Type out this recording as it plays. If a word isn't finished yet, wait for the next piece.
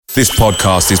This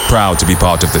podcast is proud to be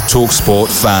part of the TalkSport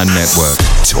Fan Network.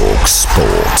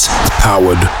 TalkSport.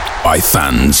 Powered by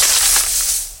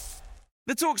fans.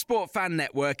 The TalkSport Fan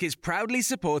Network is proudly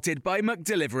supported by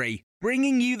McDelivery,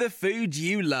 bringing you the food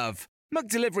you love.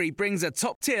 McDelivery brings a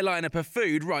top-tier lineup of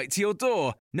food right to your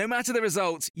door. No matter the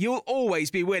result, you'll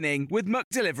always be winning with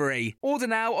McDelivery. Order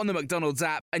now on the McDonald's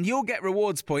app and you'll get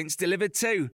rewards points delivered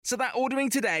too. So that ordering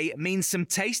today means some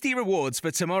tasty rewards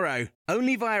for tomorrow.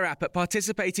 Only via app at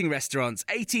participating restaurants.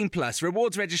 18 plus.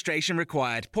 Rewards registration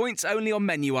required. Points only on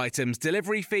menu items.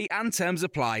 Delivery fee and terms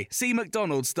apply. See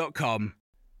mcdonalds.com.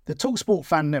 The TalkSport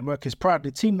Fan Network is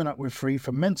proudly teaming up with Free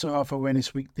for Mental Health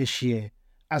Awareness Week this year.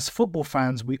 As football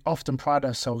fans, we often pride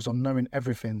ourselves on knowing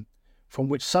everything, from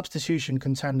which substitution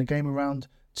can turn the game around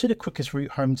to the quickest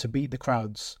route home to beat the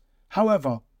crowds.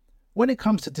 However, when it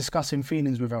comes to discussing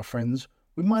feelings with our friends,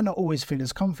 we might not always feel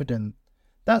as confident.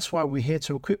 That's why we're here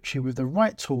to equip you with the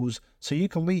right tools so you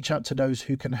can reach out to those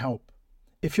who can help.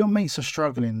 If your mates are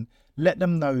struggling, let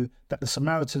them know that the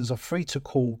Samaritans are free to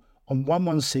call on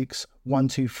 116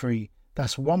 123.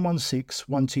 That's 116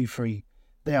 123.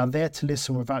 They are there to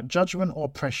listen without judgment or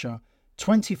pressure,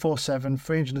 24/7,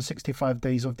 365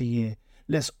 days of the year.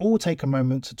 Let's all take a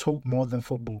moment to talk more than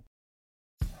football.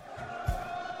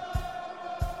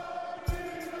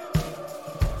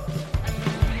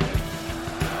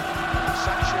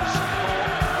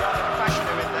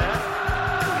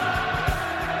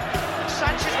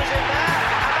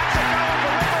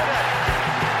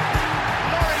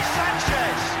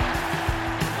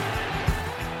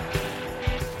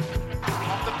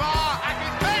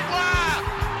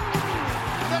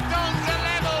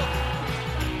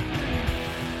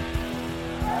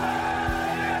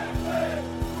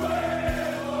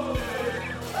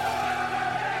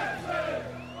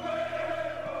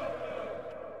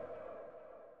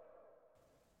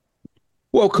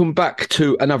 Welcome back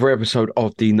to another episode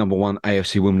of the number one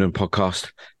AFC Wimbledon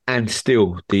podcast, and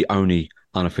still the only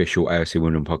unofficial AFC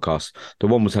Wimbledon podcast. The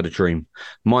one was had a dream.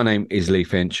 My name is Lee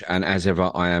Finch, and as ever,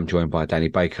 I am joined by Danny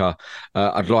Baker.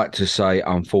 I'd like to say,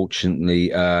 unfortunately,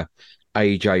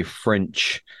 AJ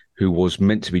French, who was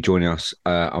meant to be joining us,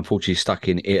 unfortunately stuck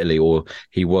in Italy, or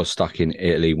he was stuck in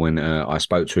Italy when I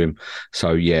spoke to him.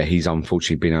 So, yeah, he's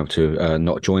unfortunately been able to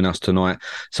not join us tonight.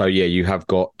 So, yeah, you have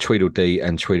got Tweedledee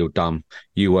and Tweedledum.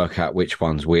 You work out which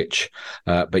one's which.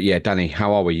 But, yeah, Danny,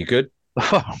 how are we? You good?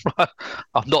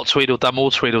 I'm not Tweedledum or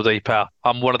Tweedledee, pal.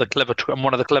 I'm one of the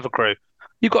clever crew.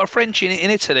 You've got a French in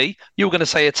Italy. You were going to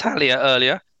say Italia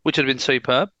earlier, which would have been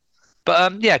superb.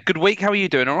 But, yeah, good week. How are you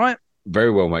doing? All right?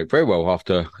 Very well, mate. Very well.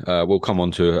 After we'll come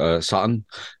on to Sutton,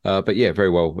 but yeah,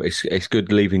 very well. It's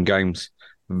good leaving games.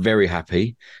 Very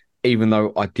happy, even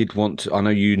though I did want to. I know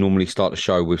you normally start the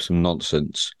show with some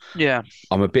nonsense. Yeah,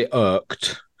 I'm a bit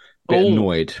irked,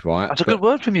 annoyed. Right, that's a good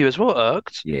word from you as well.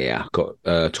 Irked. Yeah, I've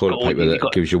got toilet paper that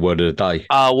gives you word of the day.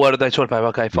 Word of the day toilet paper.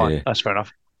 Okay, fine. Yeah. That's fair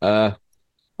enough.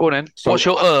 Well then, so what's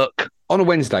your irk? On a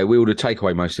Wednesday, we order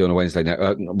takeaway mostly on a Wednesday.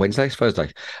 Wednesday? It's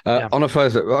Thursday. Yeah. On a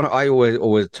Thursday, I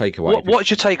always takeaway. What's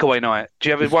your takeaway night? Do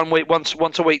you have it once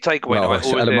a week takeaway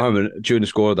night? At the moment, during the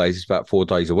school holidays, it's about 4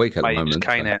 days a week at the moment. Just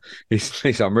cane it.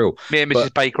 It's unreal. Me and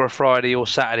Mrs. Baker are Friday or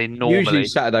Saturday normally. Usually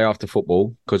Saturday after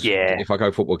football, because if I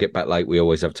go football, get back late, we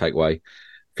always have takeaway,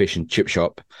 fish and chip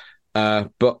shop.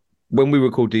 But when we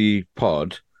record the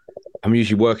pod, I'm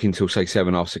usually working till, say,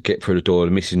 7 after get through the door.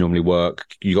 The missus normally work.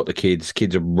 You got the kids.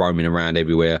 Kids are roaming around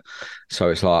everywhere. So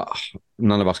it's like,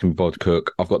 none of us can be bothered to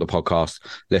cook. I've got the podcast.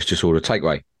 Let's just order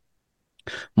takeaway.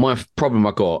 My problem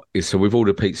I got is, so we've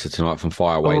ordered pizza tonight from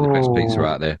Fireaway, the best pizza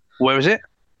out there. Where is it?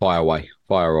 Fireaway.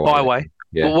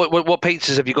 Yeah. What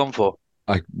pizzas have you gone for?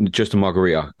 Just a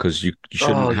margarita, because you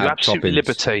shouldn't have toppings.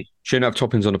 Liberty. Shouldn't have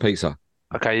toppings on a pizza.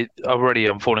 Okay, already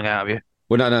I'm falling out of you.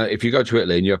 Well, no. If you go to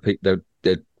Italy and you have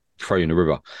they're throw you in the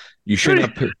river. You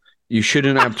shouldn't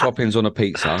have toppings on a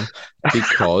pizza,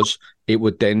 because it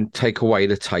would then take away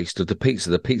the taste of the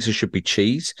pizza. The pizza should be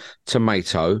cheese,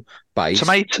 tomato base.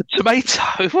 Tomato?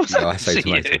 What's that? I say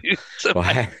tomato.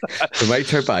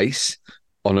 Tomato base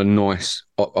on a nice,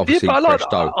 obviously, fresh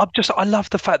dough. I love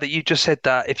the fact that you just said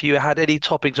that if you had any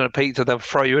toppings on a pizza, they'll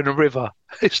throw you in a river.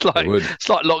 It's like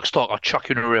lock stock. I'll chuck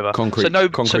you in a river. Concrete,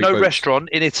 so no restaurant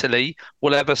in Italy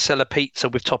will ever sell a pizza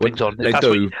with toppings on. They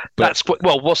do.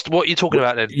 What are you talking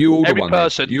about then? You order Every one.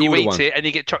 person, you eat it and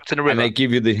you get chucked in a river. And they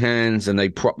give you the hands and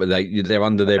they're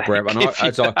under their breath. And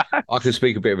I can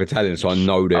speak a bit of Italian, so I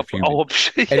know they're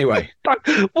Anyway.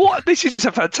 What? This is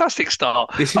a fantastic start.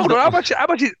 Hold on, how much?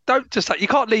 Don't just you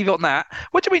can't leave it on that.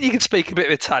 What do you mean you can speak a bit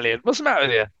of Italian? What's the matter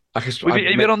with you? Have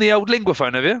you been on the old lingua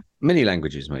phone, have you? Many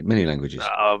languages, mate. Many languages.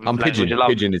 I'm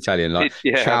pidgin Italian, like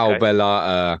ciao, okay.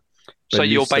 bella, So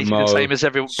you're basically the same as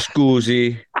everyone.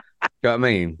 Scusi. You know what I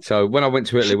mean? So when I went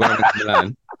to Italy, when I went to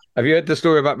Milan, have you heard the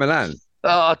story about Milan?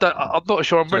 I'm not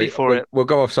sure I'm ready for it. We'll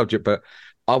go off subject, but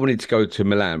I wanted to go to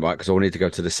Milan, right? Because I wanted to go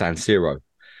to the San Siro.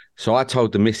 So I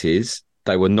told the missus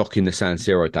they were knocking the San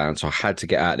Siro down, so I had to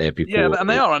get out there before. Yeah, and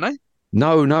they are, aren't they?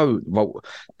 No. Well,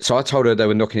 so I told her they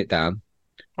were knocking it down.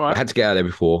 Right. I had to get out there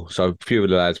before. So a few of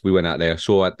the lads, we went out there,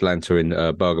 saw Atlanta in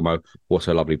Bergamo. What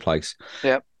a lovely place.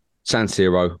 Yeah. San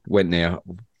Siro, went there.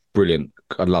 Brilliant.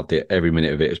 I loved it. Every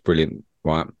minute of it was brilliant.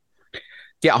 Right.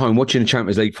 Get home, watching the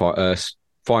Champions League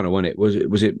final, wasn't it?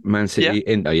 Was it Man City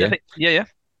Inter? Yeah. Yeah.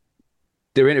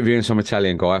 They're interviewing some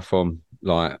Italian guy from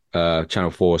like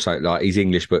Channel 4 or something. Like he's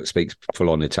English but speaks full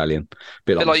on Italian.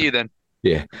 Bit like you then.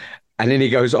 Yeah. And then he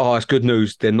goes, "Oh, it's good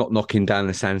news. They're not knocking down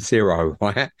the San Siro,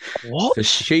 right?" What? So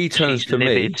she turns to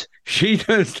livid. me. She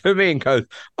turns to me and goes,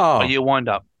 "Oh, are you wind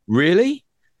up? Really?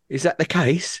 Is that the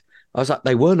case?" I was like,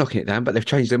 "They were knocking it down, but they've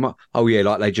changed their mind." "Oh yeah,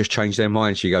 like they just changed their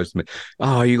mind." She goes to me,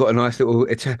 "Oh, you got a nice little."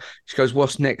 She goes,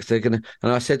 "What's next? They're gonna."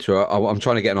 And I said to her, "I'm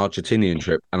trying to get an Argentinian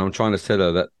trip, and I'm trying to tell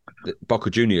her that Boca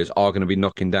Juniors are going to be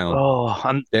knocking down." Oh,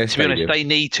 and their to be honest, they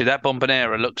need to. That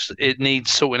Bombonera it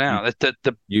needs sorting out.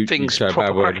 The thing's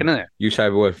proper cracking, isn't it? You say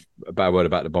a bad word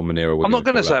about the Bombonera. I'm not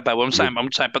going to say a bad word. I'm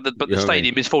saying, but the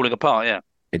stadium is falling apart. Yeah,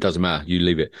 it doesn't matter. You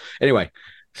leave it anyway.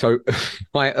 So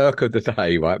my irk of the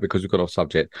day, right? Because we've got off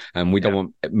subject and we don't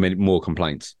want many more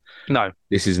complaints. No,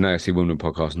 this is an AFC Women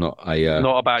podcast, not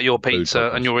about your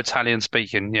pizza and your Italian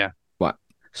speaking. Yeah, right.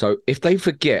 So if they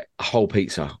forget a whole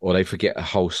pizza or they forget a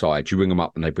whole side, you ring them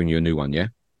up and they bring you a new one. Yeah.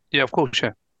 Yeah, of course.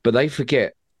 Yeah. But they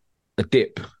forget a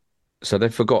dip. So they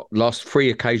forgot last 3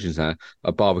 occasions now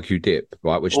a barbecue dip,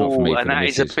 right? Which is not for me. And that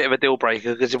is a bit of a deal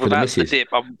breaker because without the dip,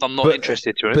 I'm not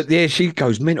interested to it. But yeah, she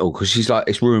goes mental because she's like,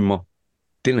 it's ruined my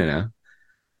dinner now.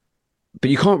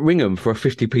 But you can't ring them for a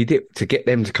 50p dip to get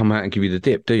them to come out and give you the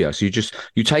dip, do you? So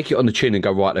you take it on the chin and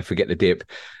go, right, they forget the dip.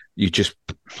 You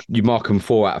mark them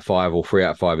 4 out of 5 or 3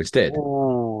 out of 5 instead.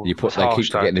 Ooh, they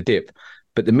keep forgetting the dip.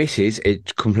 But the missus,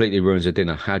 it completely ruins the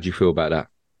dinner. How do you feel about that?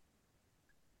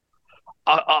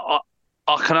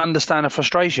 I can understand the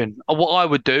frustration. What I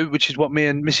would do, which is what me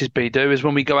and Mrs. B do, is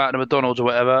when we go out to McDonald's or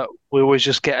whatever, we always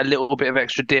just get a little bit of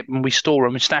extra dip and we store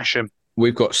them and stash them.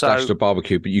 We've got stashed the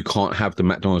barbecue, but you can't have the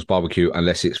McDonald's barbecue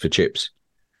unless it's for chips.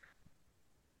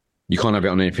 You can't have it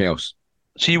on anything else.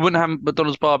 So you wouldn't have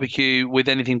McDonald's barbecue with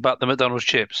anything but the McDonald's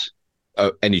chips?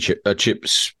 Any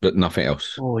chips, but nothing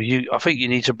else. Oh, I think you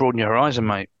need to broaden your horizon,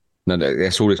 mate. No,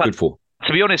 that's all it's good for.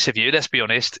 To be honest with you, let's be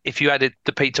honest, if you added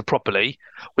the pizza properly,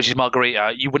 which is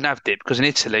margherita, you wouldn't have dip because in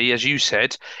Italy, as you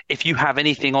said, if you have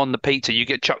anything on the pizza, you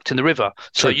get chucked in the river.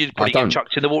 So you'd probably get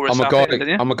chucked in the water. I'm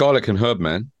a garlic and herb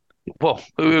man. Well,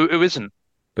 who isn't?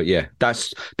 But yeah,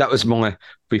 that was my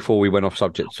before we went off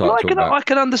subject. So I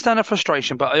can understand the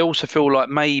frustration, but I also feel like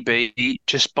maybe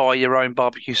just buy your own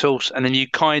barbecue sauce and then you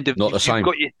kind of not the same.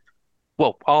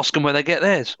 Well, ask them where they get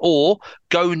theirs, or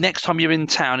go next time you're in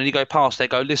town and you go past there.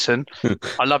 Go, listen,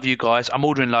 I love you guys. I'm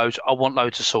ordering loads. I want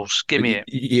loads of sauce. Give me it.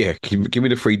 Yeah, give me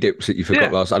the 3 dips that you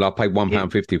forgot last, and I'll pay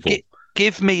 £1.50 for.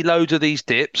 Give me loads of these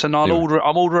dips, and I'll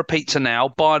order a pizza now.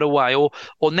 By the way, or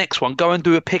next one, go and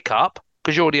do a pickup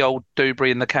because you're the old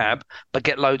Dubry in the cab, but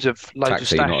get loads of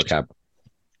taxi, not a cab.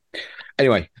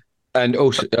 Anyway, and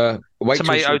also tomato,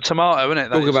 isn't it?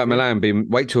 Talk about Milan.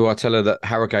 Wait till I tell her that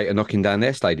Harrogate are knocking down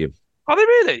their stadium. Are they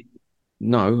really?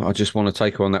 No, I just want to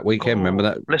take her on that weekend. Remember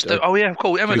that? Let's do. Oh yeah,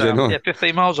 cool. Emmerdale,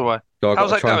 15 miles away. So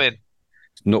how's that going?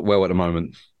 It's not well at the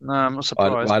moment. No, I'm not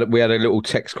surprised. We had a little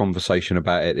text conversation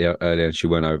about it earlier, and she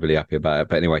weren't overly happy about it.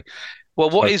 But anyway,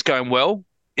 what is going well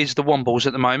is the Wombles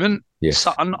at the moment. Yes.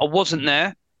 Sutton, I wasn't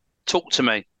there. Talk to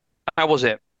me. How was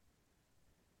it?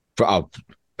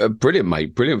 Brilliant,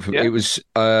 mate. Brilliant. It was.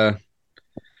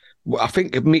 I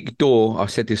think Mick Dorr, I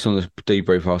said this on the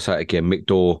debrief, I'll say it again, Mick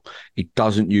Dorr, he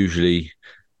doesn't usually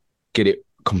get it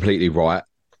completely right.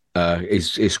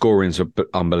 His scoring's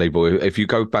unbelievable. If you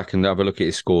go back and have a look at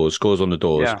his scores on the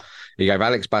doors, he gave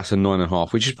Alex Bass a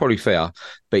 9.5, which is probably fair,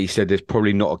 but he said there's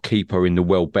probably not a keeper in the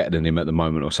world better than him at the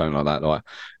moment or something like that. Like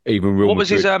even Real What was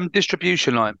Madrid, his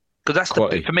distribution like? Because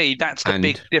that's for me, that's the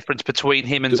big difference between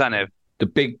him and Zanev.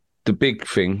 The big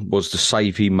thing was the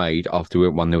save he made after we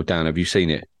went 1-0 down. Have you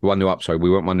seen it? 1-0 up, sorry. We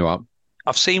went 1-0 up.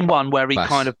 I've seen one where he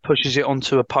kind of pushes it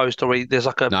onto a post, or there's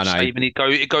like a save, and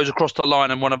it goes across the line,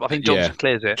 and I think Johnson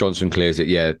clears it. Johnson clears it,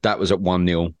 yeah. That was at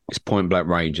 1-0. It's point blank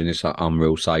range, and it's an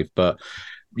unreal save. But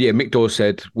yeah, Mick Dorr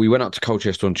said, we went up to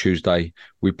Colchester on Tuesday.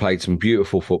 We played some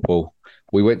beautiful football.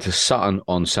 We went to Sutton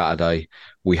on Saturday.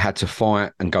 We had to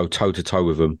fight and go toe-to-toe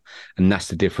with them. And that's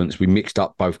the difference. We mixed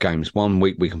up both games. One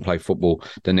week we can play football.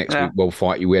 The next week we'll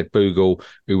fight you. We had Boogle,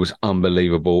 who was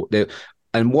unbelievable.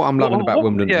 And what I'm loving about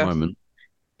Wimbledon at the moment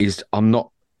is I'm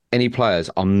not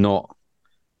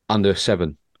under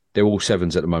 7. They're all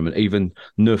 7s at the moment. Even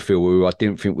Nuffield, who I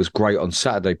didn't think was great on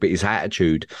Saturday, but his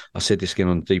attitude, I said this again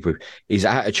on the debrief, his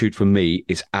attitude for me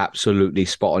is absolutely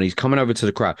spot on. He's coming over to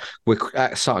the crowd. We're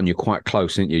at Sutton, you're quite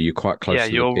close, aren't you? You're quite close to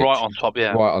the you're pitch. right on top,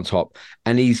 Right on top.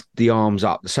 And he's the arms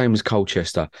up, the same as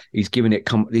Colchester. He's giving it,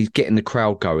 he's getting the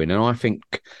crowd going. And I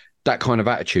think that kind of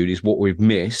attitude is what we've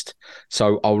missed.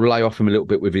 So I'll lay off him a little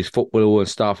bit with his football and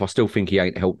stuff. I still think he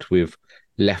ain't helped with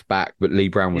left back, but Lee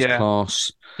Brown was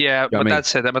class. Yeah, my dad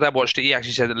said that. My dad watched it. He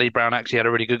actually said that Lee Brown actually had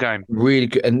a really good game. Really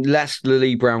good. And that's the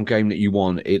Lee Brown game that you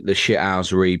want. The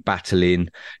shithousery, battling.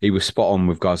 He was spot on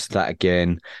with regards to that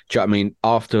again. Do you know what I mean?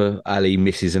 After Ali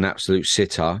misses an absolute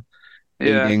sitter, he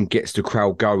then gets the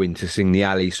crowd going to sing the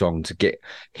Ali song to get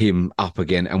him up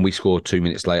again. And we scored 2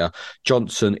 minutes later.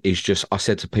 Johnson is just, I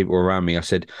said to people around me, I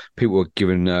said, people were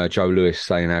giving Joe Lewis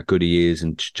saying how good he is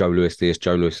and Joe Lewis this,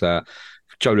 Joe Lewis that.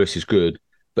 Joe Lewis is good.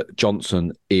 But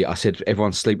Johnson, I said,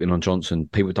 everyone's sleeping on Johnson.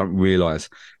 People don't realise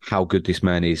how good this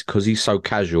man is because he's so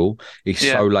casual. He's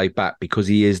so laid back because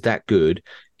he is that good.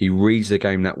 He reads the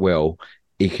game that well.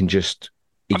 He can just...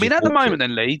 at the moment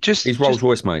then, Lee, he's Rolls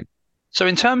Royce, mate. So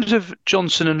in terms of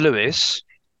Johnson and Lewis,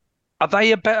 are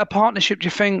they a better partnership, do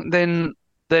you think, than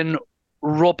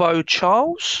Robbo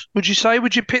Charles? Would you say?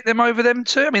 Would you pick them over them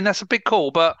two? I mean, that's a big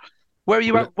call, but where are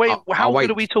you at? How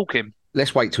good are we talking?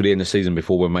 Let's wait till the end of the season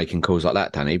before we're making calls like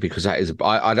that, Danny, because that is...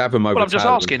 I'd have him over I'm just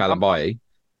asking. Callum Baye.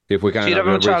 If we're going you'd have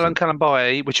him over Callum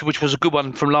Baye, which was a good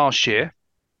one from last year.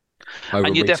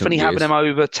 And you're definitely having him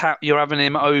over... You're having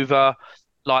him over,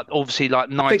 like, obviously, like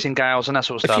Nightingales and that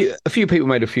sort of stuff. A few people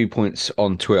made a few points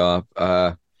on Twitter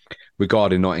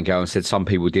regarding Nightingale and said some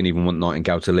people didn't even want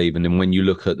Nightingale to leave. And then when you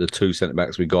look at the two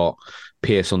centre-backs we got,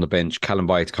 Pearce on the bench, Callum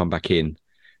Baye to come back in,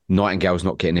 Nightingale's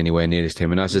not getting anywhere near this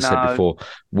team. And as I said before,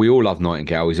 we all love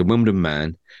Nightingale. He's a Wimbledon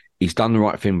man. He's done the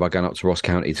right thing by going up to Ross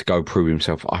County to go prove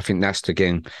himself. I think that's to,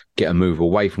 again, get a move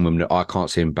away from Wimbledon. I can't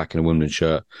see him back in a Wimbledon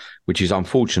shirt, which is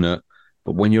unfortunate.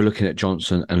 But when you're looking at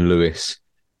Johnson and Lewis,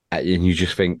 and you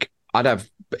just think, I'd have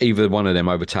either one of them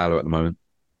over Taylor at the moment.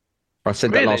 I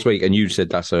said that last week, and you said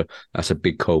that's a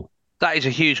big call. That is a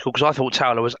huge call, because I thought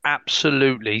Taylor was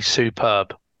absolutely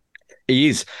superb. He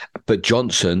is, but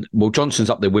Johnson's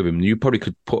up there with him. You probably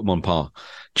could put him on par.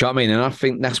 Do you know what I mean? And I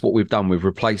think that's what we've done. We've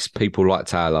replaced people like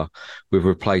Taylor. We've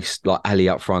replaced like Ali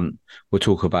up front. We'll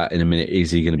talk about in a minute,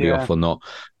 is he going to be off or not?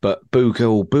 But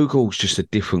Bugle's just a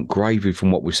different gravy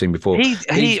from what we've seen before.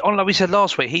 Like we said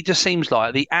last week, he just seems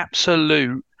like the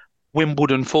absolute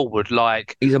Wimbledon forward.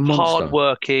 Like, he's a monster.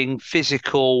 Hard-working,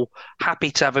 physical,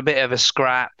 happy to have a bit of a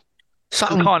scrap.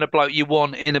 Sutton, the kind of bloke you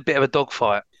want in a bit of a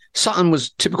dogfight. Sutton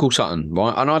was typical Sutton,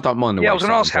 right? And I don't mind the way. I was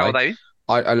going to ask how they.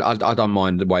 I don't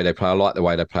mind the way they play. I like the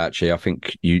way they play, actually. I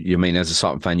think you mean as a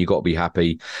Sutton fan, you've got to be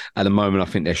happy. At the moment,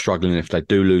 I think they're struggling. If they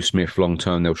do lose Smith long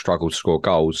term, they'll struggle to score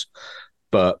goals.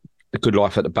 But a good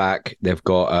life at the back. They've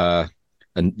got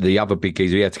and the other big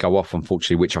geezer, he had to go off,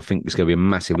 unfortunately, which I think is going to be a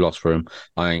massive loss for him.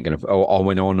 I ain't going to... I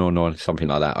went on, something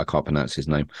like that. I can't pronounce his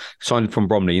name. Signed from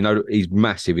Bromley. You know, he's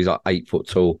massive. He's like 8 foot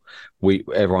tall.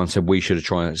 Everyone said we should have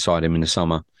tried to sign him in the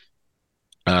summer.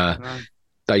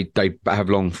 They have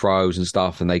long throws and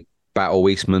stuff, and they battle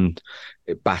Eastman.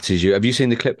 It batters you. Have you seen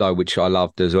the clip though, which I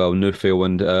loved as well? Nuffield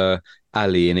and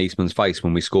Ali in Eastman's face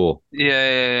when we score.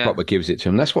 Yeah. Proper gives it to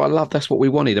him. That's what I love. That's what we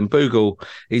wanted. And Boogle,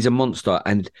 he's a monster.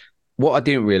 And what I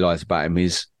didn't realise about him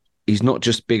is he's not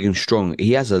just big and strong.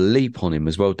 He has a leap on him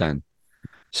as well, Dan.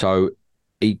 So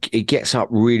he gets up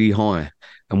really high.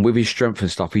 And with his strength and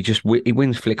stuff, he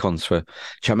wins flick-ons for...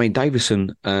 I mean,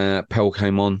 Davison, Pell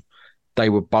came on. They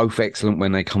were both excellent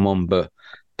when they come on, but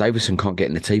Davison can't get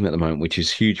in the team at the moment, which is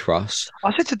huge for us.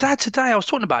 I said to Dad today, I was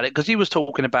talking about it because he was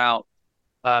talking about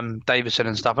Davison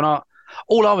and stuff. And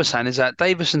all I was saying is that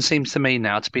Davison seems to me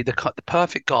now to be the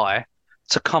perfect guy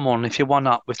to come on if you're 1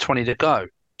 up with 20 to go.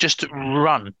 Just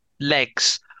run,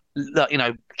 legs,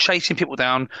 chasing people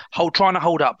down, trying to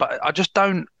hold up. But I just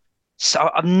don't... So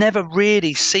I've never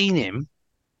really seen him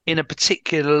in a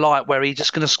particular light where he's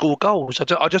just going to score goals.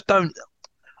 I just don't...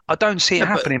 I don't see it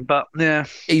happening, but yeah.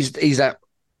 He's that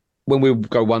when we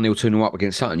go 1-0, 2-0 up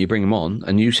against Sutton, you bring him on,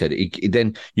 and you said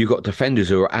then you've got defenders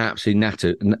who are absolutely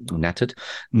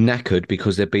knackered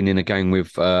because they've been in a game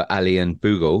with Ali and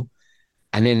Boogle,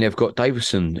 and then they've got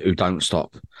Davison who don't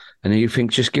stop. And then you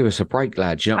think, just give us a break,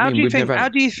 lads. You know what I mean? How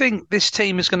do you think this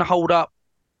team is going to hold up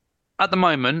at the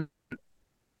moment?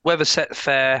 Whether set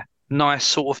fair, nice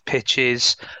sort of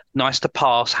pitches, nice to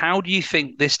pass. How do you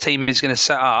think this team is going to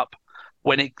set up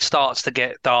when it starts to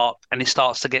get dark and it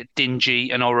starts to get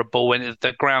dingy and horrible and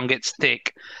the ground gets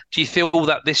thick? Do you feel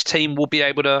that this team will be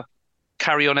able to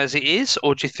carry on as it is,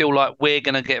 or do you feel like we're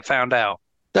going to get found out?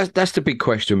 That's the big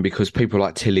question, because people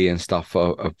like Tilly and stuff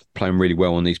are playing really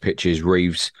well on these pitches.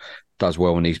 Reeves does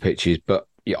well on these pitches, but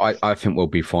yeah, I think we'll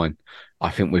be fine. I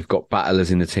think we've got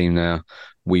battlers in the team now.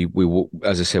 We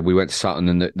as I said, we went to Sutton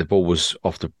and the ball was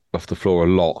off the floor a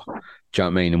lot. Do you know what I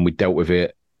mean? And we dealt with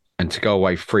it. And to go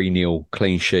away 3-0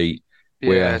 clean sheet,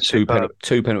 we're two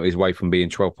penalties away from being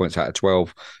 12 points out of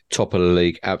 12, top of the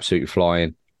league, absolutely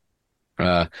flying.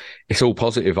 It's all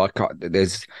positive. I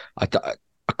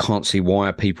can't see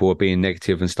why people are being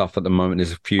negative and stuff at the moment.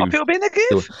 There's a few. Are people being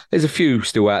negative? There's a few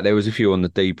still out there. Was a few on the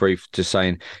debrief just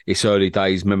saying it's early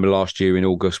days. Remember last year in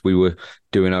August we were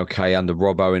doing okay. Under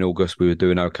Robbo in August we were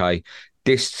doing okay.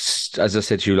 This, as I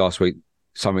said to you last week,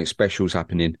 something special's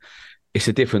happening. It's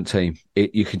a different team.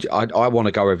 I want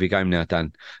to go every game now,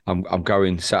 Dan. I'm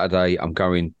going Saturday. I'm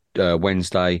going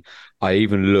Wednesday. I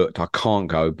can't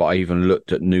go, but I even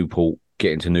looked at Newport,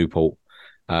 getting to Newport.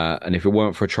 And if it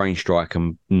weren't for a train strike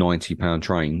and £90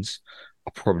 trains,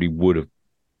 I probably would have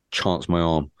chanced my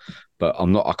arm. But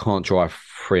I can't drive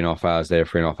 3.5 hours there,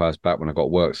 3.5 hours back when I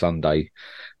got work Sunday.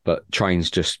 But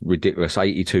trains just ridiculous.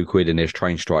 82 quid and there's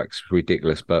train strikes.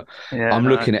 Ridiculous. But I'm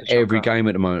looking at every game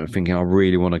at the moment and thinking I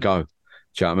really want to go.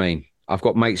 Do you know what I mean? I've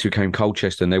got mates who came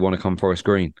Colchester and they want to come Forest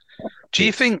Green. Do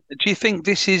you think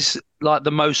this is like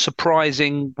the most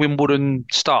surprising Wimbledon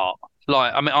start?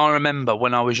 Like, I mean, I remember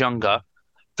when I was younger,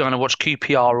 going to watch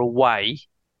QPR away.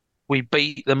 We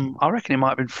beat them. I reckon it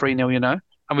might have been 3-0,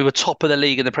 and we were top of the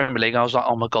league in the Premier League. I was like,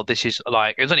 oh my God, this is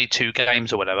like, it was only 2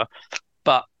 games or whatever.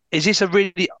 But is this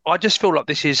I just feel like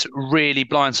this is really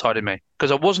blindsided me,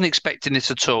 because I wasn't expecting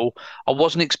this at all. I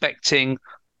wasn't expecting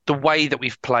the way that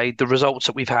we've played, the results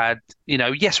that we've had.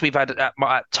 Yes, we've had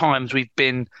at times we've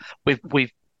had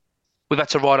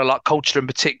to ride a luck. Colchester in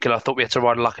particular, I thought we had to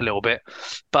ride a luck a little bit.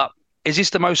 But is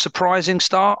this the most surprising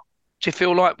start, do you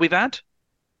feel like we've had?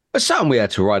 But some we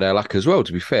had to ride our luck as well,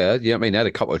 to be fair. You know what I mean? They had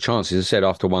a couple of chances. I said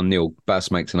after 1-0,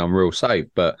 Bass makes an unreal save.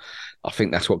 But I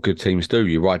think that's what good teams do.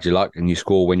 You ride your luck and you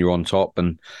score when you're on top.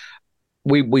 And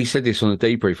we said this on the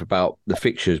debrief about the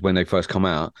fixtures when they first come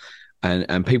out.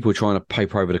 And people are trying to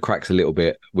paper over the cracks a little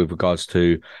bit with regards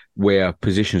to where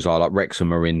positions are. Like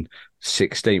Wrexham are in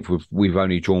 16th. We've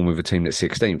only drawn with a team that's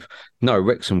 16th. No,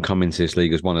 Wrexham come into this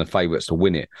league as one of the favourites to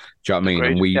win it. Do you know what I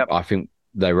mean? Agreed. And I think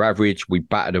they were average. We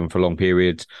battered them for long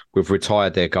periods. We've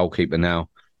retired their goalkeeper now.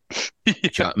 Do you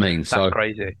know what I mean? That's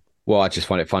crazy. Well, I just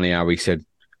find it funny how he said,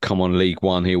 come on, League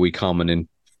One, here we come. And then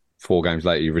 4 games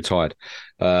later, you retired.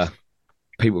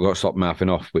 People got to stop mouthing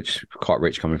off, which is quite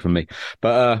rich coming from me.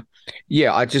 But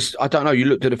yeah, I don't know. You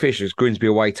looked at the fixtures. Grimsby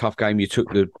away, tough game. You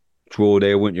took the draw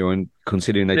there, weren't you? And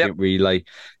considering they didn't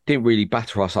really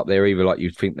batter us up there either, like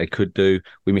you'd think they could do.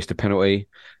 We missed a penalty.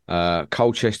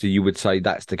 Colchester, you would say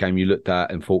that's the game you looked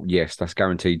at and thought, yes, that's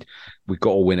guaranteed. We've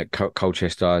got to win at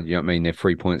Colchester. You know what I mean? They're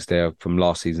 3 points there from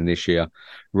last season this year.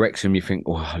 Wrexham, you think,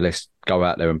 oh, let's go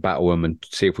out there and battle them and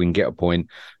see if we can get a point.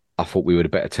 I thought we were the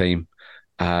better team.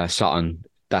 Sutton,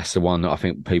 that's the one that I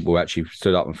think people actually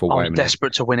stood up and thought, I'm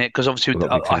desperate to win it, because obviously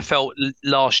I felt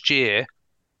last year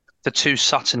the 2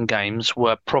 Sutton games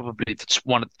were probably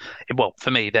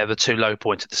for me, they're the 2 low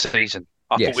points of the season.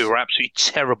 I thought we were absolutely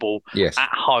terrible at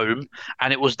home,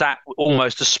 and it was that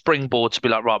almost a springboard to be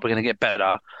like, right, we're going to get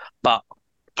better. But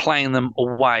playing them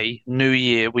away, New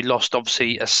Year, we lost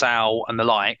obviously a Sal and the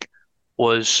like,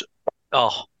 was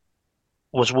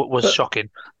shocking.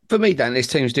 For me, Dan, this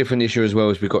team's different this year as well,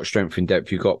 as we've got strength in depth.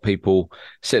 You've got people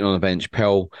sitting on the bench.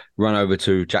 Pell run over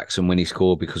to Jackson when he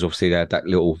scored, because obviously they had that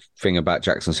little thing about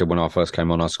Jackson said when I first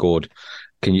came on, I scored.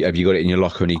 Have you got it in your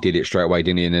locker? And he did it straight away,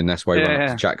 didn't he? And then that's why he ran up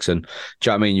to Jackson. Do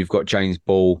you know what I mean? You've got James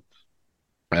Ball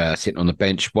sitting on the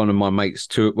bench. One of my mates,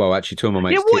 2 of my mates.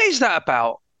 Yeah, what is that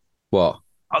about? What?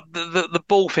 The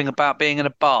ball thing about being in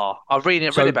a bar. I've read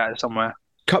about it somewhere.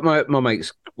 My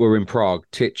mates were in Prague.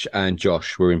 Titch and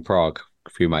Josh were in Prague. A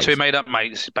few mates. 2 made up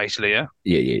mates, basically, yeah?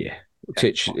 Yeah.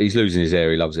 Titch, he's losing his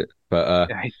hair. He loves it.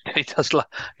 But he does.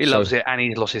 He loves it, and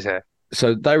he lost his hair.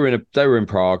 So they were in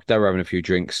Prague. They were having a few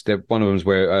drinks. One of them's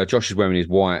where Josh is wearing his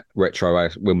white retro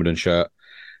Wimbledon shirt.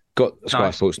 Got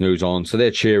Sky Sports News on, so they're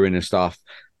cheering and stuff.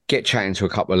 Get chatting to a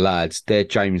couple of lads. They're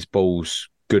James Ball's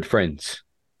good friends.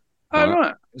 Oh,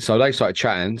 right. So they started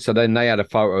chatting. So then they had a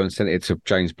photo and sent it to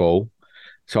James Ball.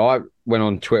 So I went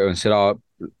on Twitter and said,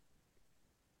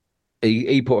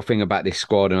 he put a thing about this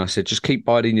squad, and I said, just keep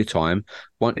biding your time.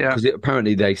 Because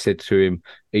apparently they said to him,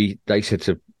 they said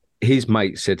to his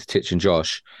mate said to Titch and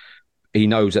Josh, he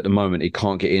knows at the moment he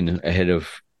can't get in ahead of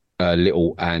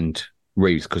Little and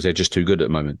Reeves because they're just too good at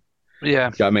the moment. Yeah. You know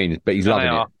what I mean? But he's loving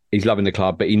it. are. He's loving the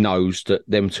club, but he knows that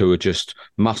them two are just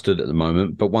mustard at the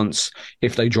moment. But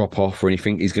if they drop off or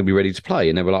anything, he's going to be ready to play.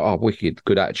 And they were like, oh, wicked,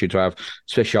 good attitude to have,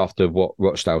 especially after what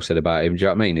Rochdale said about him. Do you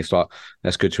know what I mean? It's like,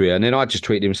 that's good to hear. And then I just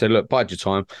tweeted him and said, look, bide your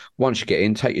time. Once you get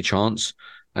in, take your chance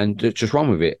and just run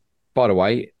with it. By the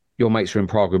way, your mates are in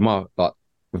Prague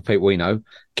with people we know.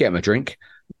 Get them a drink.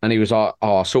 And he was like,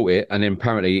 oh, I'll sort it. And then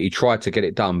apparently he tried to get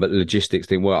it done, but the logistics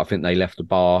didn't work. I think they left the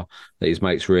bar that his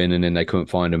mates were in and then they couldn't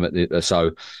find him.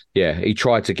 So, yeah, he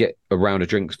tried to get a round of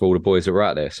drinks for all the boys that were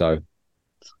out there. So,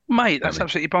 Mate, that's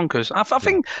absolutely bonkers. I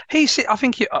think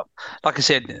like I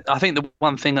said, I think the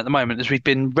one thing at the moment is we've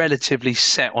been relatively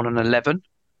set on an 11.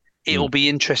 It'll be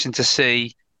interesting to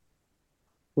see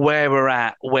where we're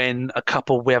at when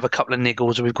we have a couple of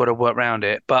niggles and we've got to work around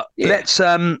it. But let's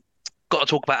got to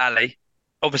talk about Ali.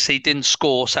 Obviously, didn't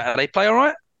score Saturday. Play all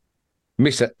right?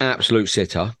 Missed an absolute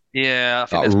sitter. Yeah, I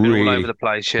think that's been all over the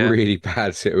place. Yeah, really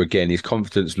bad sitter again. His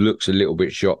confidence looks a little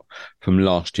bit shot from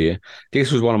last year.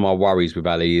 This was one of my worries with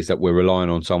Ali, is that we're relying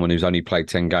on someone who's only played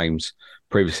 10 games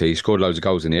previously. He scored loads of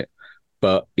goals in it,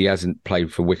 but he hasn't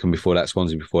played for Wycombe before that,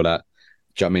 Swansea before that.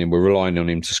 Do you know what I mean? We're relying on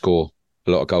him to score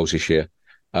a lot of goals this year.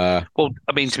 Well,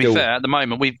 I mean, to be fair, at the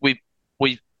moment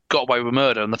we've got away with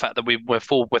murder and the fact that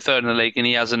we're third in the league and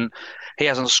he hasn't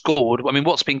scored. I mean,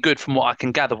 what's been good from what I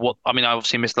can gather, I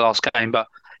obviously missed the last game, but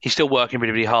he's still working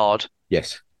really, really hard.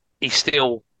 Yes. He's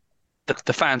still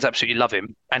the fans absolutely love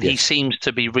him and he seems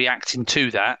to be reacting to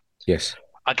that. Yes.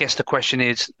 I guess the question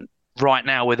is, right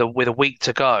now with a week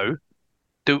to go,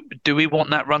 do we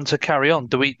want that run to carry on?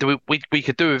 We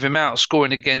could do with him out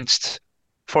scoring against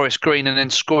Forest Green and then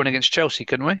scoring against Chelsea,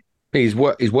 couldn't we? His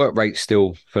work rate's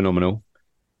still phenomenal.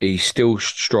 He's still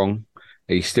strong.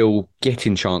 He's still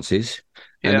getting chances,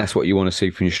 and that's what you want to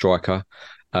see from your striker.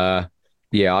 I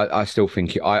still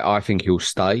think I think he'll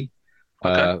stay.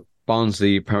 Okay.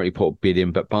 Barnsley apparently put a bid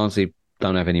in, but Barnsley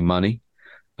don't have any money.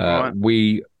 Right.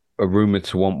 We are rumoured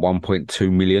to want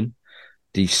 1.2 million.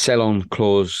 The sell-on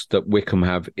clause that Wycombe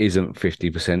have isn't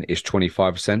 50%; it's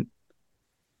 25%.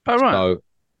 Oh right.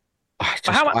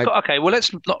 So, okay, well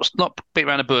let's not beat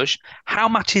around the bush. How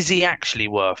much is he actually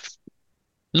worth?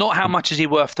 Not how much is he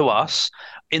worth to us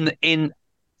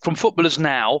from footballers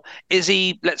now. Is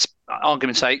he, let's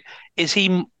argument's sake, is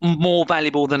he more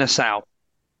valuable than Asal?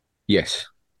 Yes.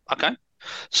 Okay.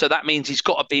 So that means he's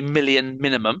got to be million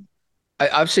minimum.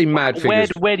 I've seen mad figures.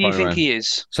 Where do you think he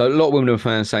is? So a lot of Wimbledon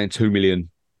fans saying 2 million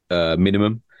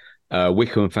minimum.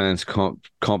 Wycombe fans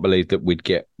can't believe that we'd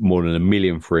get more than 1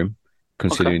 million for him,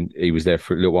 considering he was there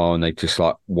for a little while and they just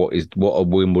like, what are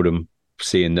Wimbledon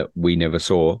seeing that we never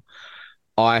saw?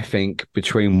 I think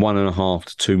between 1.5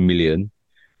 to 2 million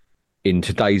in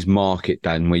today's market,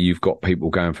 Dan, where you've got people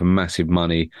going for massive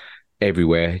money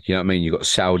everywhere. You know what I mean? You've got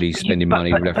Saudis spending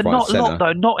money left, right, not centre. Not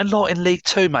though. Not a lot in League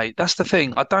Two, mate. That's the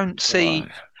thing. I don't see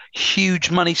huge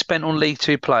money spent on League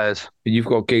Two players. You've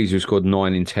got Geezer who scored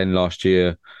 9 in 10 last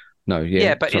year. No,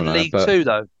 but in League Two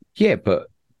though. Yeah, but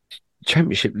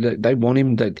Championship, they want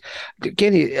him.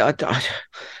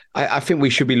 I think we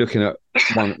should be looking at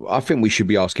one. I think we should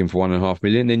be asking for 1.5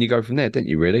 million. Then you go from there, don't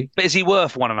you? Really? But is he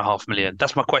worth 1.5 million?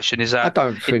 That's my question. Is that I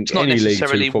don't think any League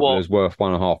Two footballer is worth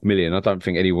 1.5 million. I don't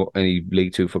think any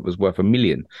League Two footballer is worth 1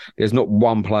 million. There's not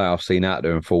one player I've seen out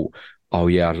there and thought, oh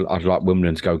yeah, I'd like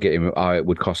Wimbledon to go get him. Oh, it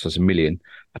would cost us 1 million.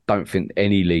 I don't think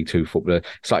any League Two footballer.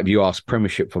 It's like if you ask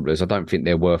Premiership footballers, I don't think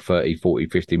they're worth 30, 40,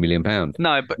 50 million pounds.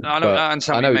 No, but I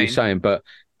understand what you're saying, but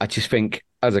I just think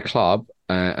as a club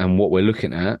and what we're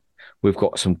looking at, we've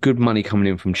got some good money coming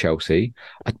in from Chelsea.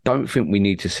 I don't think we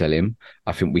need to sell him.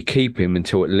 I think we keep him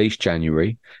until at least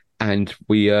January. And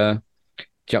we, do you know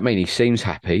what I mean? He seems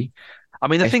happy. I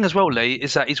mean, the thing as well, Lee,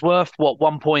 is that he's worth,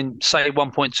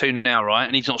 1.2 now, right?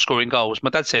 And he's not scoring goals. My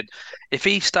dad said if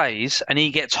he stays and he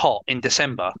gets hot in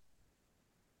December,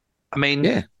 I mean...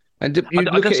 Yeah. And you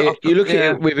look at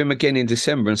it with him again in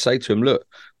December and say to him, look,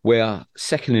 we're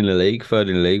second in the league, third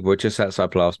in the league. We're just outside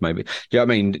playoffs, maybe. You know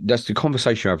what I mean? That's the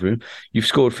conversation I have with him. You've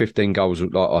scored 15 goals.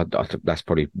 That's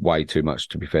probably way too much,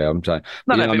 to be fair. I'm saying.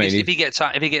 No, I mean, if he gets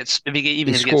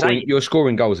you're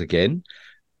scoring goals again.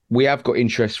 We have got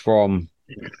interest from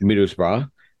Middlesbrough,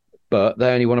 but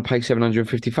they only want to pay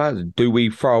 750,000. Do we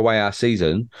throw away our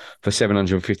season for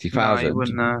 750,000? No,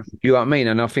 wouldn't. You know what I mean?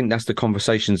 And I think that's the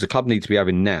conversations the club need to be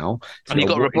having now. And you've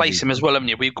got to replace him as well, haven't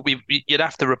you? You'd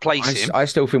have to replace him. I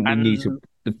still think we need to.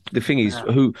 The thing is,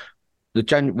 we're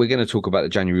going to talk about the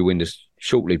January windows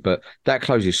shortly, but that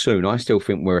closes soon. I still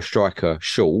think we're a striker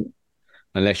short.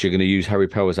 unless you're going to use Harry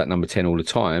Pell as that number 10 all the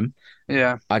time.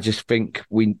 Yeah. I just think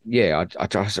I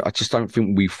just don't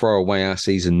think we throw away our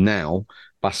season now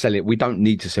by selling. We don't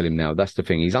need to sell him now. That's the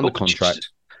thing. He's under contract.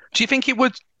 Do you think it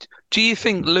would? Do you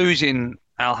think losing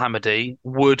Al Hamadi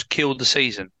would kill the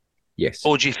season? Yes.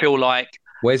 Or do you feel like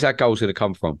where's that goals going to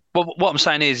come from? Well, what I'm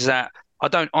saying is that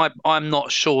I'm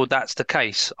not sure that's the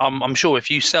case. I'm sure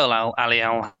if you sell Ali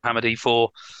Al Hamadi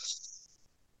for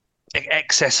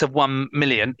excess of 1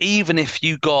 million, even if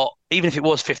it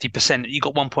was 50%, you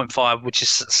got 1.5, which is,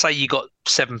 say you got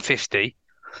 750,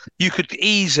 you could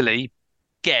easily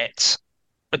get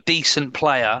a decent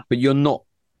player, but you're not,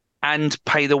 and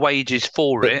pay the wages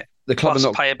for it. The club plus are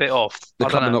not pay a bit off. The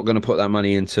club are not going to put that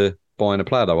money into buying a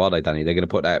player, though, are they, Danny? They're going to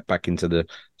put that back into the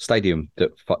stadium.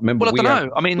 Remember, well, I don't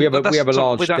know. I mean, we have a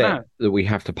large debt that we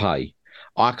have to pay.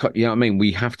 You know what I mean?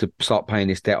 We have to start paying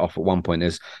this debt off at one point.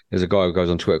 There's a guy who goes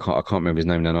on Twitter. I can't remember his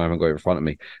name now. I haven't got it in front of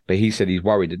me. But he said he's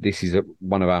worried that this is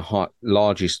one of our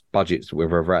largest budgets that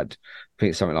we've ever had. I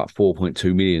think it's something like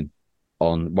 4.2 million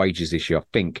on wages this year.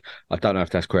 I don't know if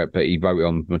that's correct, but he wrote it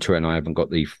on my Twitter, and I haven't got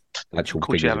the actual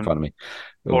figures in front of me.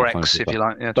 Or X, if you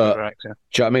like. Yeah, but, X, yeah.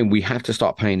 Do you know what I mean? We have to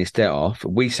start paying this debt off.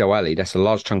 We sell Ali, that's a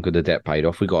large chunk of the debt paid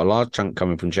off. We've got a large chunk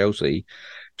coming from Chelsea.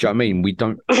 Do you know what I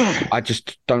mean? I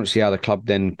just don't see how the club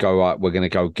then go, right, we're going to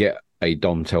go get a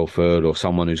Dom Telford or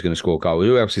someone who's going to score a goal.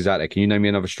 Who else is out there? Can you name me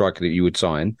another striker that you would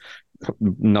sign?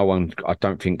 No one, I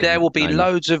don't think. There will be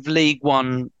loads of League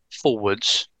One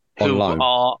forwards who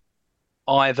are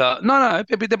either... No,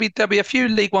 there'll be a few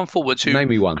League One forwards who name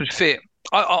me one. Could fit.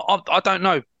 I don't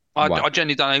know. I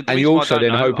genuinely don't know. And you're also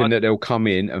then hoping that they'll come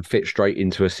in and fit straight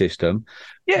into a system.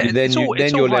 Yeah,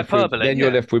 you're left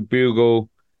with Bugle,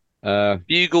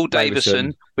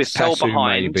 Davison with Sassu Pell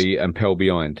behind, maybe, and Pell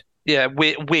behind. Yeah,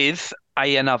 with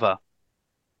another.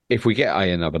 If we get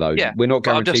another though, yeah. We're not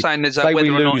guaranteed. I'm just saying, say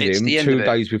whether or not it's the end of it. 2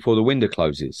 days before the window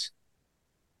closes.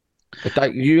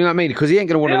 You know what I mean? Because he ain't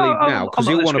going to want to leave now. Because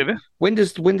he'll want to. When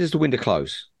does the window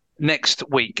close? Next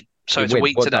week. So it's a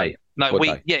week today. No,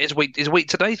 week. Yeah, it's a week. Is a week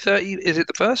today? 30? Is it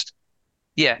the 1st?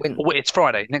 Yeah, it's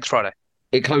Friday. Next Friday.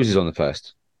 It closes on the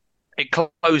 1st. It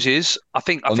closes. I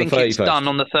think it's done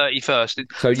on the 31st.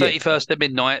 So 31st at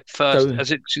midnight. First,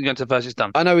 as it's going to the 1st, it's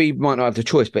done. I know he might not have the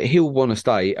choice, but he'll want to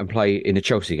stay and play in a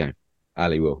Chelsea game.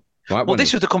 Ali will. Right, well,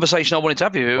 this was the conversation I wanted to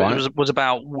have with you. Right. It was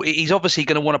about he's obviously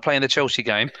going to want to play in the Chelsea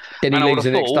game. Then he leaves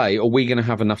the next day. Or are we going to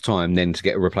have enough time then to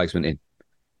get a replacement in?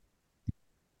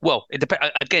 Well,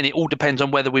 again, it all depends on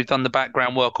whether we've done the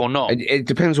background work or not. It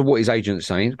depends on what his agent's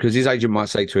saying, because his agent might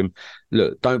say to him,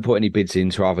 look, don't put any bids in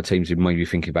to other teams who maybe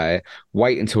think about it.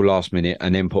 Wait until last minute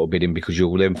and then put a bid in, because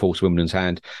you'll then force Wimbledon's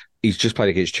hand. He's just played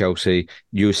against Chelsea.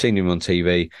 You've seen him on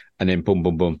TV, and then boom,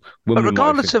 boom, boom. But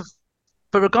regardless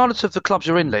of the clubs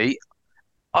you're in, Lee,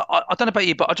 I don't know about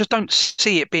you, but I just don't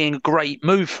see it being a great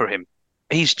move for him.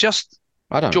 He's just...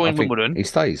 join Wimbledon. He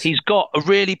stays. He's got a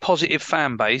really positive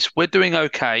fan base. We're doing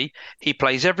okay. He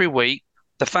plays every week.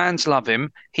 The fans love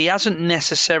him. He hasn't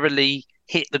necessarily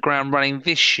hit the ground running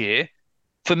this year.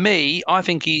 For me, I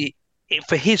think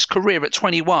for his career at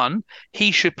 21,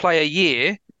 he should play a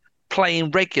year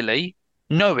playing regularly,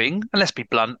 knowing, and let's be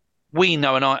blunt, we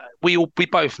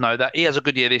both know that he has a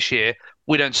good year this year.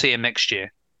 We don't see him next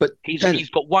year. But he's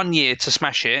got 1 year to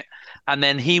smash it, and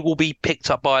then he will be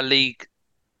picked up by a League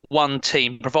One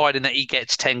team, providing that he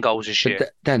gets 10 goals this year.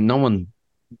 Then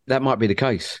that might be the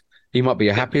case. He might be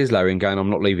happy as Larry and going, I'm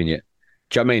not leaving yet.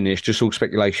 Do you know what I mean? It's just all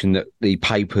speculation that the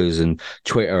papers and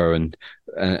Twitter and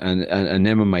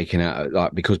them are making out,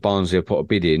 like, because Barnsley have put a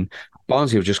bid in.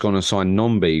 Barnsley have just gone and signed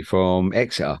Nombi from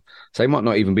Exeter. So they might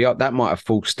not even be up. That might have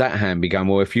forced that hand be going,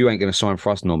 well, if you ain't going to sign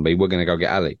for us, Nombi, we're going to go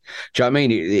get Ali. Do you know what I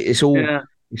mean? It's all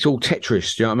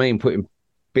Tetris. Do you know what I mean? Putting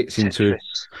bits into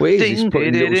it's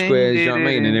putting little squares, you know what I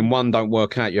mean? And then one don't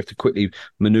work out, you have to quickly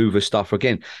maneuver stuff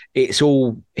again. It's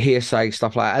all hearsay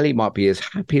stuff. Like Ali might be as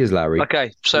happy as Larry.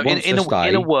 Okay, so in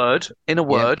a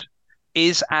word,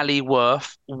 is Ali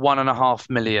worth 1.5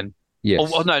 million?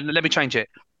 Yes. Oh no, let me change it.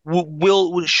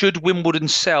 Should Wimbledon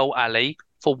sell Ali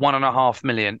for 1.5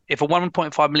 million? If a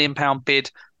 1.5 million pound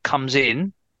bid comes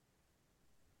in,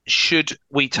 should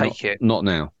we take it? Not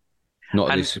now.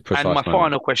 Not at this precise moment. And my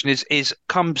final question is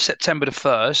come September the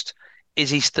 1st, is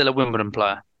he still a Wimbledon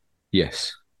player?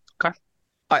 Yes. Okay.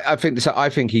 I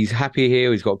think he's happy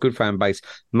here. He's got a good fan base.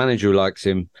 Manager who likes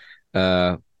him.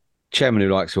 Chairman who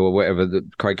likes him, or whatever,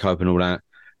 Craig Cope and all that.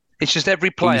 It's just every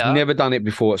player. He's never done it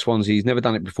before at Swansea. He's never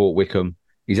done it before at Wickham.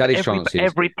 He's had his chances.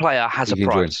 Every player has a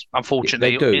price,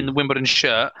 unfortunately, in the Wimbledon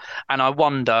shirt. And I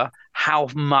wonder how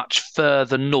much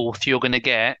further north you're going to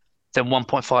get than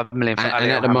 1.5 million for Ali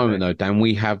And at the Al-Hamdi. moment, though, Dan,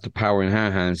 we have the power in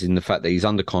our hands in the fact that he's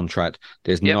under contract.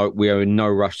 We are in no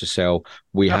rush to sell.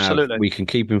 Absolutely. We can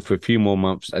keep him for a few more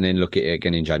months and then look at it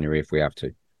again in January if we have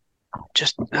to.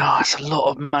 It's a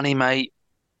lot of money, mate.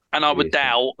 And I would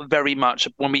doubt very much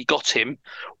when we got him,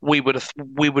 we would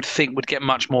think we'd get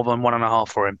much more than 1.5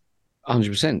 for him.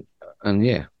 100%. And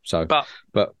yeah, so but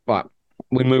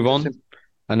we move on,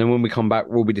 and then when we come back,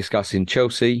 we'll be discussing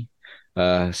Chelsea,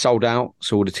 sold out,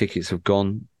 so all the tickets have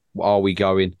gone. Are we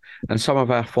going? And some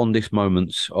of our fondest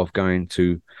moments of going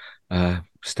to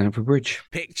Stamford Bridge.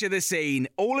 Picture the scene.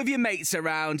 All of your mates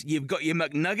around, you've got your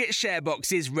McNugget share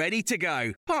boxes ready to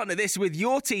go. Partner this with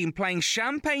your team playing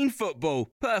champagne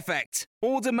football. Perfect.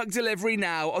 Order McDelivery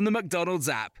now on the McDonald's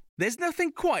app. There's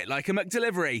nothing quite like a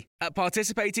McDelivery. At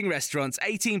participating restaurants,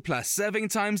 18 plus, serving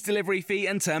times, delivery fee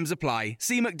and terms apply.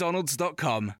 See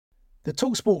mcdonalds.com. The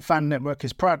TalkSport Fan Network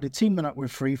is proudly teaming up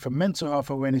with Free for Mental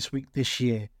Health Awareness Week this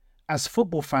year. As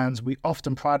football fans, we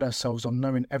often pride ourselves on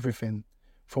knowing everything,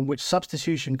 from which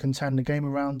substitution can turn the game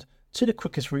around to the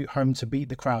quickest route home to beat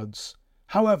the crowds.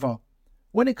 However,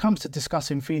 when it comes to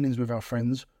discussing feelings with our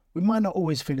friends, we might not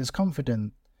always feel as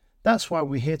confident. That's why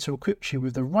we're here to equip you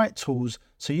with the right tools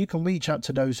so you can reach out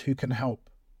to those who can help.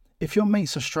 If your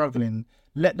mates are struggling,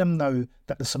 let them know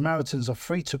that the Samaritans are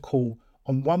free to call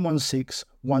on 116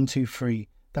 123.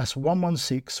 That's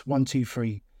 116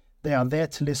 123. They are there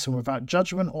to listen without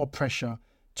judgment or pressure,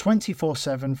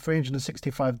 24/7,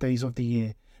 365 days of the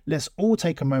year. Let's all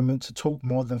take a moment to talk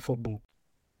more than football.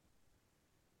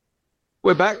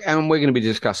 We're back and we're going to be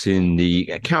discussing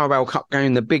the Carabao Cup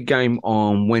game, the big game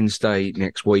on Wednesday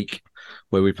next week,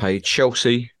 where we play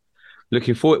Chelsea.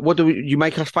 Looking forward. What do you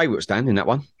make us favourites, Dan, in that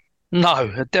one?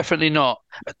 No, definitely not.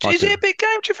 Is it a big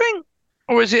game, do you think?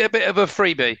 Or is it a bit of a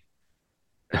freebie?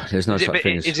 There's no such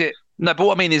thing as... Is it? No, but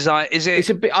what I mean is, I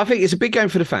think it's a big game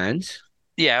for the fans.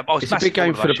 Yeah, it's a big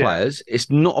game for the players.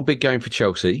 It's not a big game for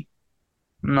Chelsea.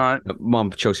 No. My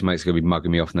Chelsea mate's going to be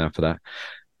mugging me off now for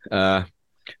that.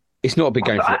 It's not a big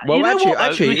game for them. Well,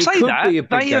 actually, it could be a big game for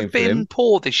them. They have been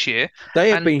poor this year. They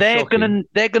have been shocking.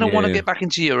 They're going to want to get back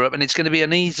into Europe, and it's going to be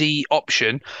an easy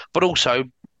option. But also,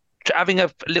 having a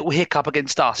little hiccup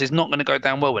against us is not going to go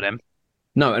down well with them.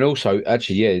 No, and also,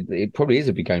 actually, yeah, it probably is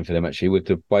a big game for them, actually, with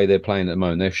the way they're playing at the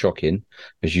moment. They're shocking,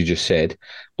 as you just said.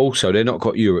 Also, they've not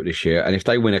got Europe this year, and if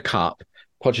they win a cup,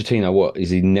 Pochettino,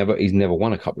 he's never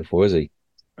won a cup before, has he?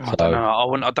 I don't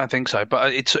know. I don't think so.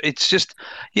 But it's just,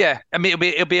 yeah. I mean,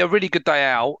 it'll be a really good day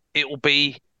out. It will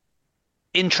be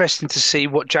interesting to see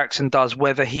what Jackson does,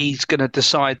 whether he's going to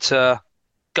decide to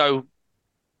go.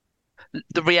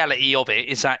 The reality of it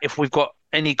is that if we've got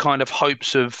any kind of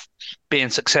hopes of being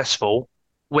successful,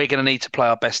 we're going to need to play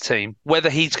our best team. Whether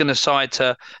he's going to decide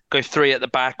to go 3 at the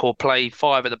back or play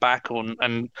 5 at the back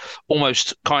and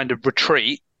almost kind of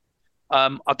retreat,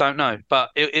 I don't know. But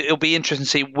it'll be interesting to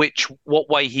see what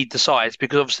way he decides,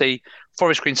 because obviously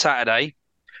Forest Green Saturday,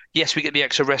 yes, we get the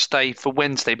extra rest day for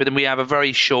Wednesday, but then we have a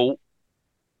very short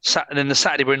and then the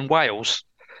Saturday we're in Wales.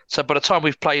 So by the time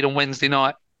we've played on Wednesday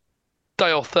night,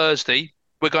 day or Thursday,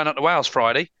 we're going up to Wales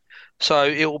Friday. So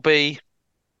it'll be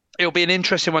an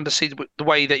interesting one to see the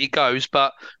way that he goes.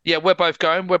 But yeah, we're both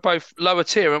going. We're both lower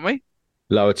tier, aren't we?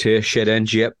 Lower tier, shed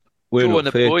ends, yep. We're not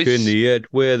the boys in the head.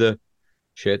 We're the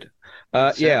shed.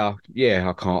 Yeah,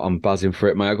 I can't. I'm buzzing for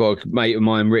it, mate. I've got a mate of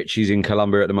mine, Rich. He's in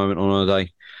Colombia at the moment on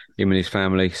holiday, him and his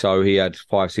family. So he had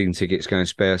 5 season tickets going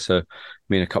spare. So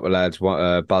me and a couple of lads,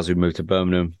 Buzz, who moved to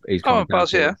Birmingham. He's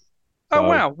Buzz, yeah. Oh,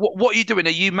 wow. What are you doing?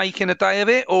 Are you making a day of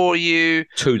it, or are you...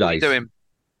 2 days. What are you doing?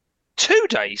 2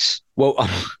 days? Well...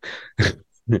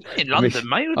 in London,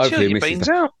 mate. Chill your beans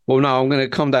out. Well, no, I'm going to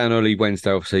come down early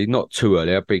Wednesday, obviously. Not too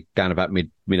early. I'll be down about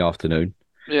mid-afternoon.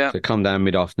 Yeah. So come down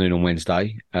mid-afternoon on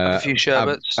Wednesday. Have a few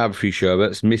sherbets. Have a few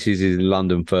sherbets. Mrs. is in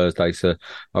London Thursday, so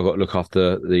I've got to look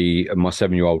after my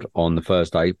 7-year-old on the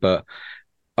Thursday. But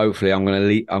hopefully I'm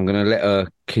going to let her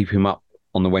keep him up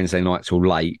on the Wednesday night till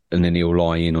late, and then he'll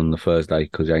lie in on the Thursday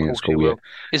because he ain't at school yet.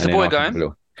 Is the boy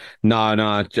going?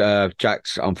 No.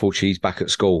 Jack's, unfortunately, he's back at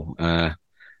school. What?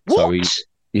 So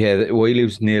he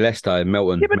lives near Leicester in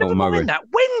Melton. Yeah, but Melton never mind that.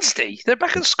 Wednesday, they're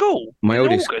back at school. My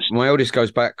eldest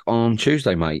goes back on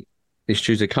Tuesday, mate. This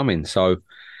Tuesday coming. So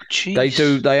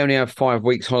Jeez. They only have 5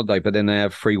 weeks holiday, but then they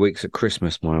have 3 weeks at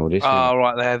Christmas. My oldest. Oh,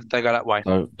 right, they go that way.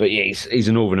 But yeah, he's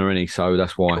a northerner, isn't he? So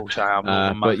that's why.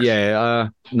 But yeah,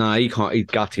 no, he can't. He's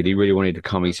gutted. He really wanted to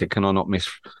come. He said, "Can I not miss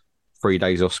 3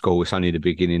 days off school? It's only the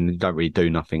beginning. You don't really do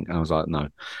nothing." And I was like, "No."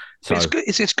 So it's good.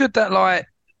 It's good that like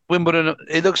Wimbledon.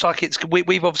 It looks like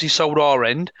we've obviously sold our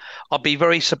end. I'd be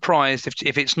very surprised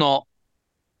if it's not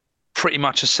pretty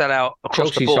much a sellout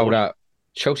across Chelsea the board. sold out.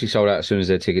 Chelsea sold out as soon as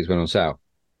their tickets went on sale.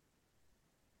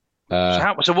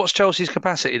 So what's Chelsea's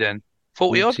capacity then?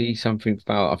 40 odd? 40 something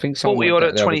about, I think someone 40 worked odd out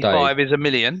at the other day. 25 is 1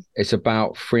 million. It's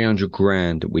about 300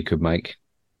 grand that we could make.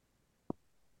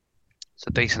 It's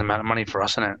a decent amount of money for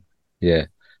us, isn't it? Yeah,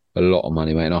 a lot of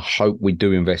money, mate. And I hope we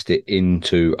do invest it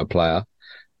into a player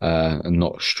and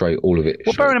not straight all of it.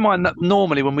 Well, bearing in mind that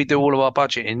normally when we do all of our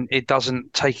budgeting, it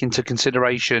doesn't take into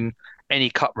consideration any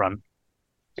cup run.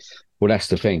 Well, that's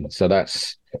the thing. So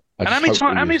that's. And how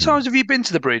many times have you been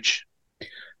to the bridge?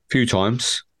 Few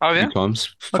times. Oh, yeah? Few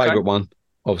times. Okay. Favourite one,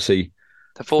 obviously.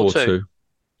 The 4-2.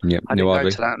 Yep. I didn't go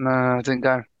to that. No, I didn't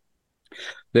go.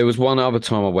 There was one other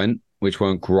time I went, which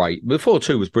weren't great. But the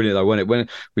 4-2 was brilliant, though, wasn't it? When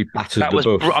we battered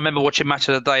LeBouf. I remember watching Match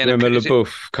of the Day. Remember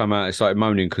LeBouf come out and started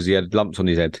moaning because he had lumps on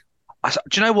his head.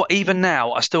 Do you know what? Even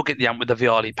now, I still get the ump with the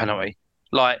Vialli penalty.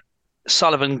 Like,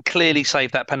 Sullivan clearly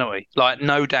saved that penalty. Like,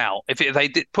 no doubt. If they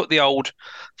did put the old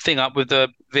thing up with the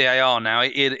VAR now,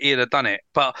 he'd have done it.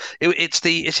 But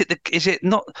is it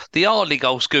not the Ardley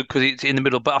goal's good because it's in the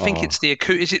middle? But I think it's the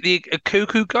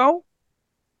Akuku goal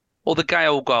or the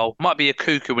Gale goal? Might be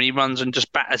Akuku when he runs and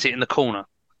just batters it in the corner.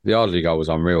 The Ardley goal was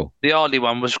unreal. The Ardley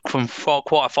one was from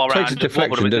quite far out. Takes a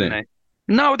deflection, didn't it?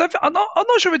 No, I'm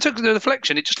not sure if it took the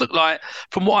deflection. It just looked like,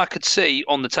 from what I could see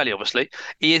on the telly, obviously,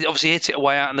 he obviously hit it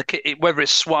away out, and whether it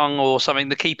swung or something,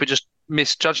 the keeper just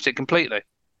misjudged it completely.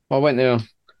 I went there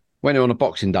on a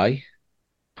Boxing Day.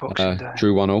 Boxing Day.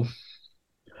 Drew 1-1.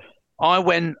 I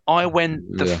went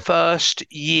the first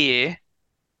year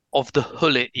of the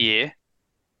Hullet year,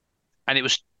 and it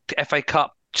was FA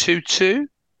Cup 2-2.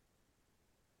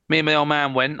 Me and my old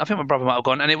man went. I think my brother might have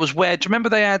gone. And it was where, do you remember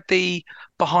they had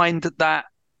behind that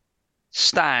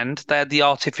stand, they had the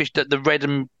artificial, the red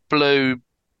and blue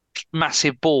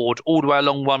massive board all the way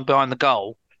along one behind the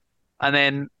goal. And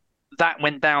then that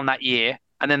went down that year.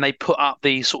 And then they put up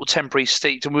the sort of temporary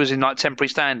seats and we was in like temporary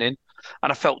standing. And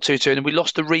I felt 2-2. And we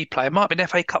lost the replay. It might have been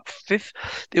FA Cup 5th.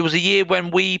 It was a year when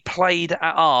we played at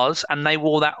ours and they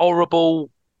wore that horrible,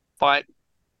 like,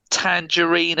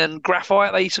 tangerine and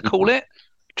graphite, they used to call it.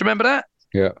 Do you remember that?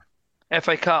 Yeah.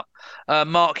 FA Cup.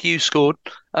 Mark Hughes scored.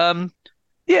 I went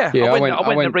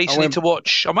there recently to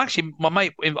watch. My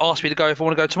mate asked me to go if I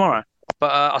want to go tomorrow, but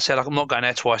I said I'm not going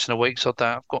there twice in a week, so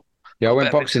I've got. Yeah, I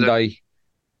went Boxing Day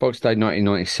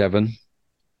 1997.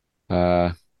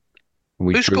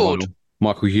 Who scored?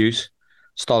 Michael Hughes,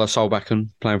 Stala Solbakken,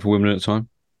 playing for Wimbledon at the time.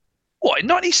 What, in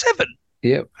 97?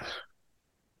 Yep.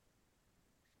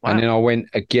 Wow. And then I went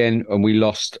again, and we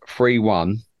lost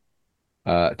 3-1.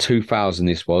 2000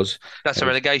 this was. That's a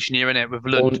relegation year, isn't it, with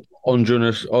Lund?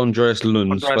 Andreas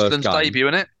Lund's first game. Debut,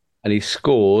 isn't it? And he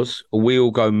scores, we all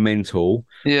go mental.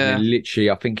 Yeah. And literally,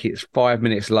 I think it's 5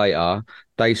 minutes later,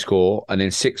 they score, and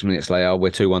then 6 minutes later, we're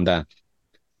 2-1 down.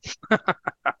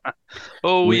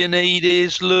 All you need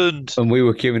is Lund. And we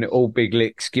were giving it all big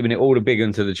licks, giving it all the big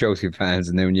one to the Chelsea fans,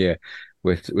 and then,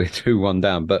 we're 2-1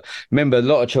 down. But remember, a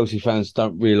lot of Chelsea fans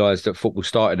don't realise that football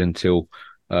started until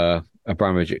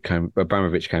Abramovich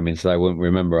came in, so they wouldn't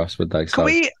remember us, would they? Can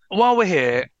we, while we're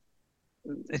here,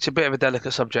 it's a bit of a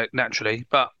delicate subject naturally,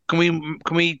 but can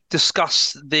we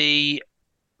discuss the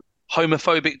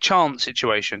homophobic chant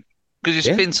situation? Because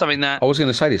it's been something that I was going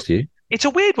to say this to you. It's a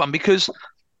weird one because,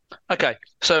 okay,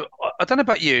 so I don't know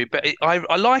about you, but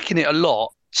I liken it a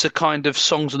lot to kind of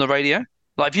songs on the radio.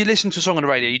 Like if you listen to a song on the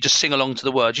radio, you just sing along to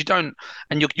the words. You don't,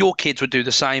 and your kids would do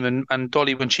the same, and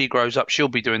Dolly, when she grows up, she'll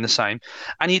be doing the same.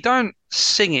 And you don't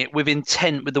sing it with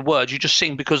intent with the words. You just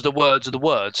sing because the words are the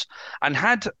words. And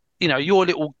had your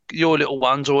little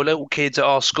ones or little kids at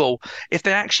our school, if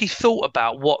they actually thought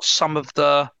about what some of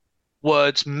the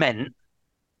words meant,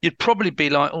 you'd probably be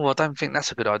like, oh, I don't think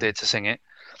that's a good idea to sing it.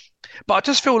 But I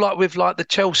just feel like with like the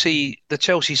Chelsea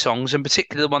songs, and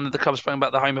particularly the one that the club's playing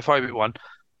about, the homophobic one,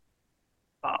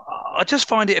 I just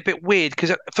find it a bit weird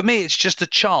because for me it's just a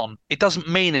chant. It doesn't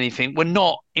mean anything. We're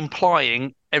not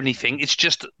implying anything. It's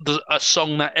just a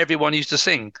song that everyone used to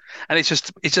sing, and it's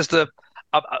just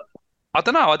I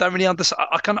don't know. I don't really understand.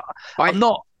 I'm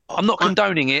not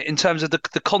condoning it in terms of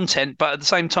the content, but at the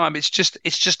same time, it's just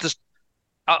this.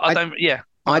 I don't. Yeah.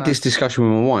 I had this discussion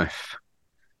with my wife,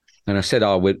 and I said,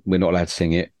 "Oh, we're not allowed to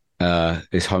sing it.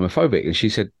 It's homophobic." And she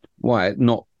said, "Why?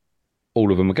 Not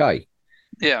all of them are gay."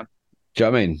 Yeah. Do you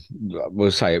know what I mean?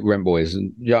 We'll say it, Rent Boys.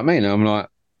 And, do you know what I mean? And I'm like,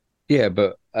 yeah,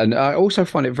 but... And I also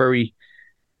find it very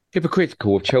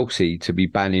hypocritical of Chelsea to be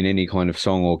banning any kind of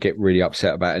song or get really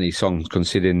upset about any songs,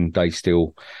 considering they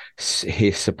still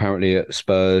hiss, apparently, at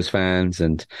Spurs fans,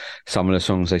 and some of the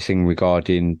songs they sing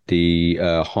regarding the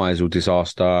Heysel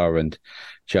disaster and,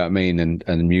 do you know what I mean? And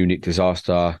the Munich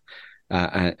disaster.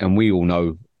 And we all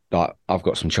know like I've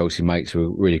got some Chelsea mates who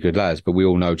are really good lads, but we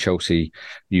all know Chelsea.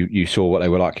 You saw what they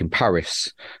were like in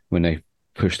Paris when they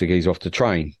pushed the geese off the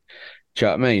train. Do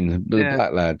you know what I mean? The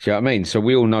black lad. Do you know what I mean? So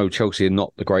we all know Chelsea are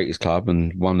not the greatest club,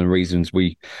 and one of the reasons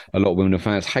a lot of Wimbledon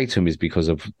fans hate them is because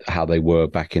of how they were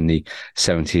back in the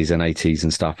 70s and 80s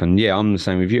and stuff. And yeah, I'm the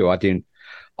same with you.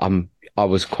 I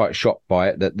was quite shocked by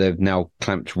it that they've now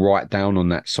clamped right down on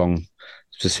that song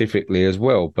specifically as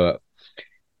well. But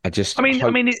I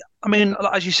mean,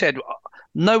 as you said,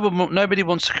 nobody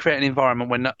wants to create an environment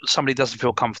when somebody doesn't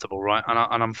feel comfortable, right?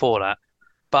 And I'm for that.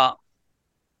 But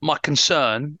my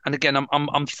concern, and again,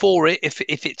 I'm for it if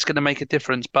it's going to make a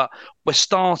difference, but we're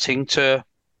starting to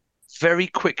very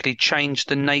quickly change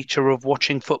the nature of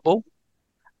watching football,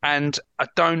 and I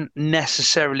don't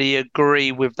necessarily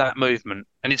agree with that movement.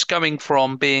 And it's going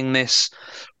from being this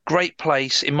great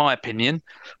place, in my opinion,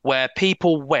 where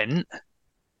people went.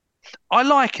 I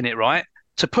liken it, right,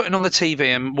 to putting on the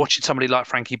TV and watching somebody like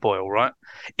Frankie Boyle, right?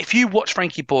 If you watch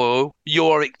Frankie Boyle,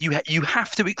 you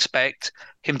have to expect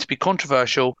him to be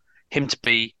controversial, him to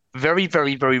be very,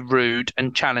 very, very rude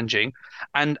and challenging,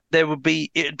 and it'd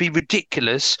be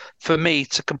ridiculous for me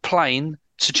to complain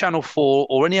to Channel 4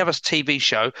 or any other TV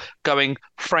show going,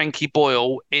 Frankie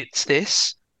Boyle, it's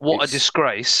this. What a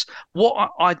disgrace. What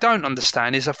I don't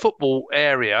understand is a football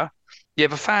area, you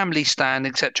have a family stand,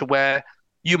 etc., where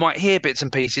you might hear bits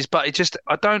and pieces, but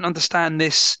I don't understand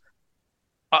this.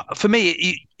 For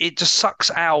me, it just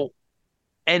sucks out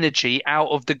energy out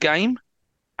of the game.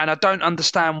 And I don't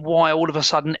understand why all of a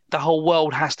sudden the whole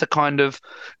world has to kind of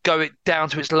go it down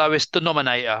to its lowest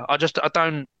denominator. I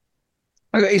don't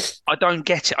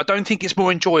get it. I don't think it's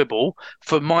more enjoyable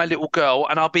for my little girl.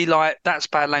 And I'll be like, that's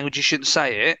bad language. You shouldn't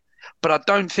say it. But I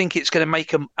don't think it's going to make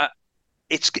them.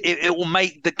 It will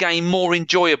make the game more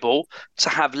enjoyable to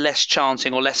have less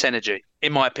chanting or less energy,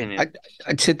 in my opinion.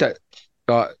 I said that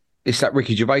it's that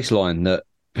Ricky Gervais line that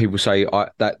people say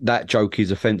that joke is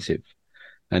offensive.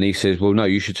 And he says, well, no,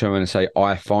 you should turn around and say,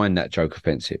 I find that joke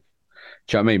offensive.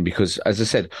 Do you know what I mean? Because, as I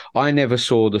said, I never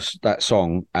saw that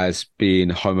song as being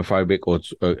homophobic or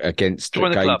against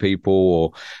gay people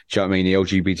or, do you know what I mean, the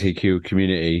LGBTQ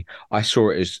community. I saw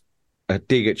it as a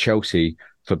dig at Chelsea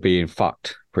for being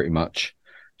fucked, pretty much.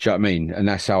 Do you know what I mean? And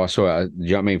that's how I saw it. Do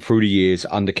you know what I mean? Through the years,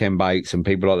 under Ken Bates and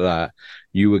people like that,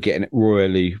 you were getting it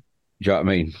royally. Do you know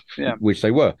what I mean? Yeah. Which they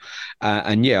were.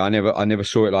 And yeah, I never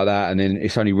saw it like that. And then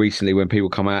it's only recently when people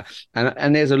come out.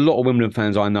 And there's a lot of Wimbledon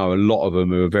fans I know, a lot of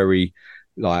them who are very,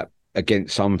 like,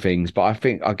 against some things. But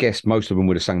I guess most of them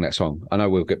would have sang that song. I know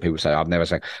we'll get people say, I've never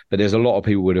sang. But there's a lot of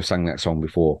people would have sang that song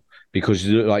before. Because,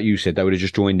 like you said, they would have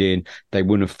just joined in. They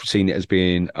wouldn't have seen it as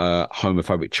being a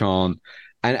homophobic chant.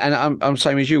 And I'm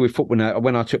same as you with football now.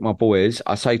 When I took my boys,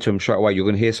 I say to them straight away, you're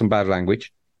going to hear some bad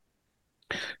language.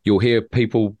 You'll hear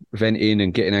people venting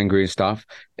and getting angry and stuff.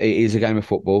 It is a game of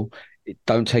football.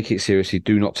 Don't take it seriously.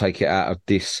 Do not take it out of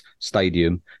this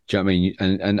stadium. Do you know what I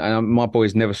mean? And my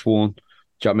boy's never sworn.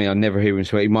 Do you know what I mean? I never hear him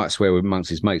swear. He might swear amongst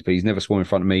his mates, but he's never sworn in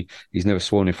front of me. He's never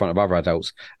sworn in front of other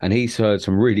adults. And he's heard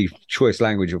some really choice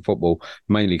language of football,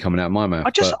 mainly coming out of my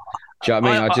mouth. Do you know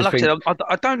what I mean?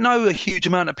 I don't know a huge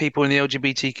amount of people in the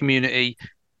LGBT community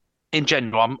in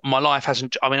general. My life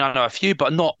hasn't. I mean, I know a few,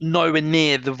 but not nowhere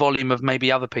near the volume of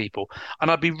maybe other people.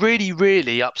 And I'd be really,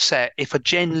 really upset if I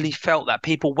genuinely felt that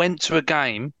people went to a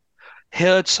game,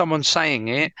 heard someone saying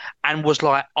it, and was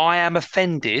like, "I am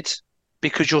offended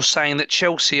because you're saying that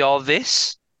Chelsea are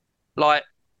this." Like,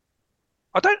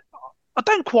 I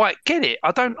don't quite get it.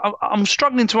 I'm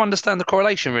struggling to understand the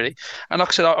correlation, really. And like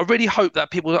I said, I really hope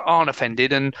that people that aren't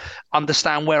offended and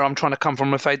understand where I'm trying to come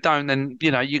from. If they don't, then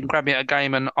you can grab me at a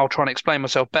game and I'll try and explain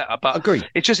myself better. But agree.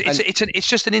 It's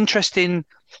just an interesting.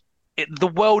 The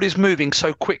world is moving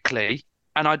so quickly,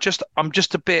 and I'm just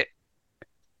a bit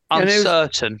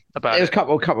uncertain about it. There's a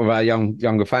couple of our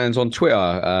younger fans on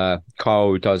Twitter. Kyle,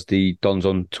 who does the Dons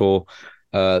on Tour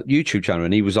YouTube channel,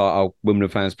 and he was like, "Oh,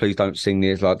 Wimbledon fans, please don't sing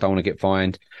this. Like, don't want to get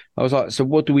fined." I was like, "So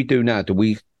what do we do now? Do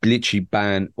we literally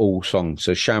ban all songs?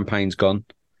 So Champagne's gone.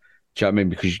 Do you know what I mean?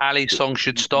 Because Ali's song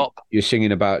should stop. You're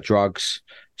singing about drugs.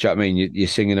 Do you know what I mean? You're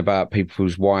singing about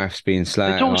people's wives being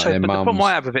slapped. Also, like, the problem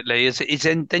I have with it, Lee, is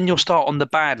then you'll start on the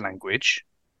bad language,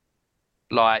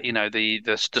 like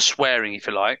the swearing, if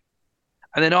you like,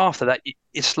 and then after that,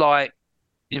 it's like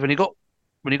you've only got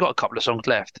a couple of songs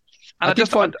left. And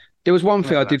there was one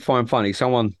thing I did find funny.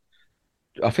 Someone,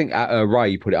 I think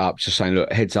Ray put it up, just saying,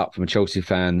 "Look, heads up from a Chelsea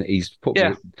fan. He's put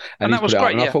and that was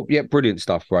great. And I thought, yeah, brilliant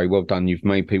stuff, Ray. Well done. You've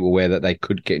made people aware that they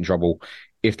could get in trouble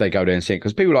if they go there and sing.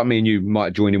 Because people like me and you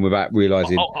might join in without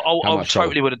realising. I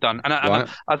totally would have done. And as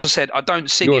I said, I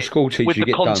don't sing You're a school teacher, with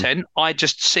the content. I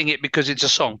just sing it because it's a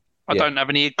song. I don't have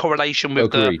any correlation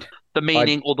with Agreed. the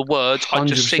meaning or the words. I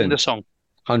just sing the song.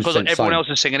 100% Because like everyone same. else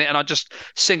is singing it, and I just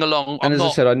sing along. And as I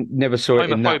said, I never saw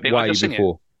it in that homophobic, I way just sing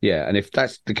before. Yeah, and if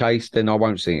that's the case, then I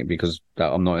won't sing it because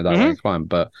I'm not in that way inclined.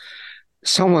 But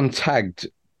someone tagged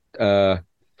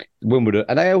Wimbledon,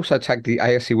 and they also tagged the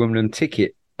AFC Wimbledon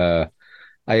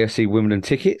AFC Wimbledon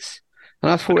tickets,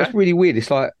 and I thought that's really weird. It's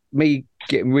like me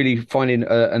finding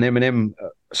an Eminem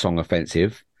song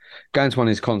offensive, going to one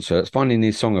of his concerts, finding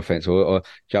his song offensive, or do you know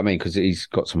what I mean? Because he's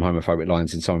got some homophobic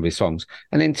lines in some of his songs,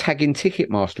 and then tagging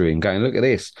Ticketmaster in, going, look at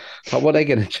this. Like, what are they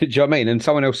going to do? Do you know what I mean? And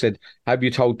someone else said, have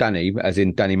you told Danny, as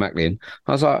in Danny Macklin?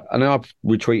 I was like, and then I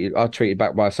tweeted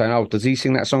back by saying, oh, does he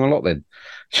sing that song a lot then?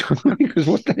 Because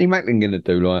what's Danny Macklin going to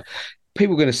do? Like,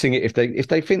 people are going to sing it if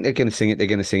they think they're going to sing it, they're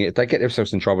going to sing it. If they get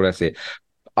themselves in trouble, that's it.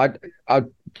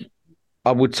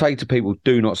 I would say to people,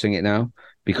 do not sing it now,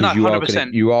 because you are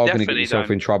going to get yourself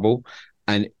in trouble,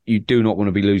 and you do not want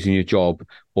to be losing your job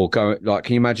or go. Like,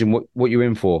 can you imagine what you're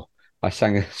in for? I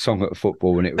sang a song at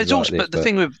football and it was But I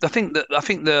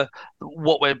think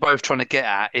what we're both trying to get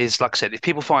at is, like I said, if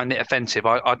people find it offensive,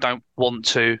 I don't want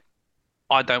to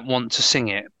sing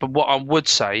it. But what I would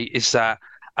say is that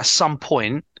at some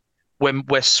point, when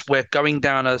we're going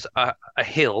down a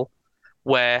hill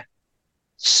where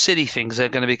silly things are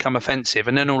going to become offensive,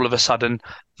 and then all of a sudden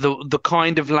the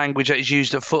kind of language that is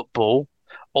used at football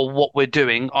or what we're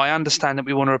doing, I understand that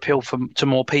we want to appeal to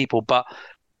more people, but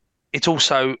it's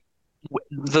also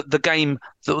the game,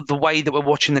 the way that we're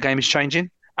watching the game is changing.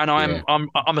 And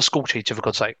I'm a school teacher, for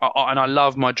God's sake, and I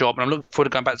love my job, and I'm looking forward to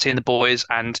going back to seeing the boys,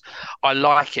 and I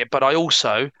like it. But I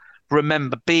also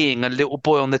remember being a little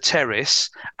boy on the terrace,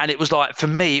 and it was like, for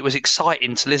me, it was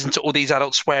exciting to listen to all these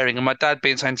adults swearing, and my dad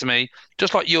saying to me,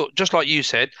 just like you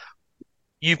said,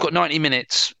 you've got 90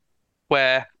 minutes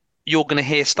where you're going to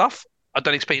hear stuff. I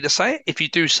don't expect you to say it. If you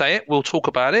do say it, we'll talk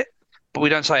about it, but we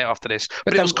don't say it after this.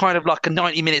 But it was kind of like a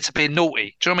 90 minutes of being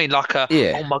naughty. Do you know what I mean? Like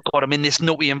oh my God, I'm in this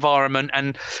naughty environment.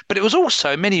 But it was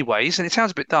also, in many ways, and it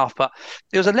sounds a bit daft, but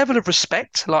there was a level of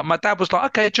respect. Like, my dad was like,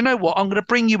 okay, do you know what? I'm going to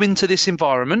bring you into this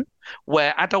environment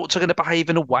where adults are going to behave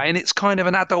in a way, and it's kind of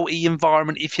an adult-y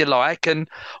environment, if you like, and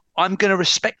I'm going to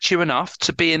respect you enough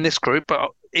to be in this group.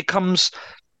 But it comes...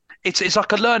 It's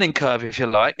like a learning curve, if you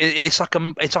like. It's like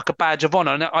a badge of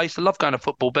honor. And I used to love going to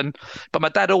football, but my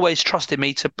dad always trusted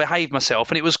me to behave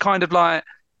myself, and it was kind of like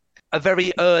a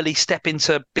very early step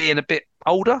into being a bit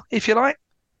older, if you like.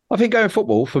 I think going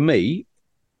football for me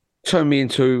turned me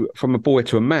from a boy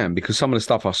to a man, because some of the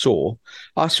stuff I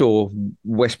saw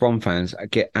West Brom fans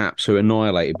get absolutely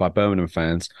annihilated by Birmingham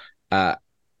fans at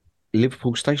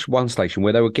Liverpool station,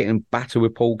 where they were getting battered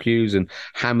with pool cues and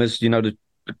hammers, to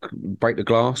break the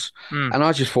glass. And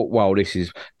I just thought, wow, this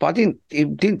is... But it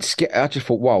didn't scare... I just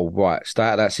thought, wow, right, stay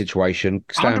out of that situation,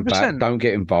 stand 100%. Back, don't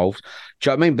get involved. Do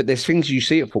you know what I mean? But there's things you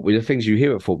see at football, there's things you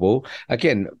hear at football.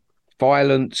 Again,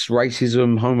 violence,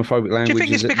 racism, homophobic language. Do you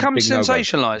think it's become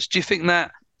sensationalised? Do you think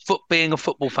that being a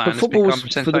football fan has football become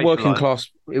was for the working class?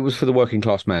 It was for the working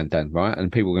class man, Dan, right?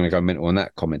 And people are going to go mental on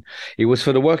that comment. It was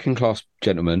for the working class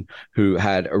gentleman who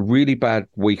had a really bad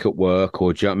week at work,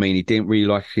 or do you know what I mean? He didn't really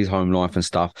like his home life and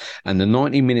stuff. And the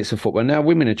 90 minutes of football. Now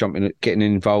women are getting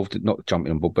involved, not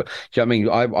jumping on board, but do you know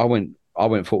what I mean? I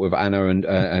went foot with Anna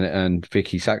and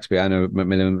Vicky Saxby, Anna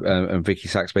McMillan and Vicky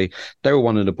Saxby. They were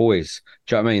one of the boys.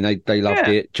 Do you know what I mean? They loved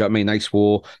it. Do you know what I mean? They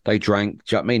swore, they drank.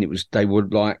 Do you know what I mean? They were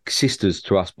like sisters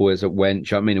to us boys that went.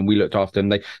 Do you know what I mean? And we looked after them.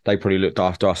 They probably looked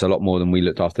after us a lot more than we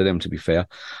looked after them, to be fair.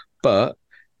 But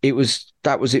was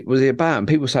it about? And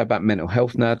people say about mental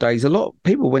health nowadays. A lot of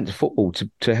people went to football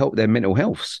to help their mental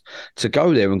healths, to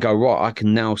go there and go, right, I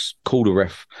can now call the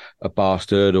ref a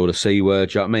bastard or the C word.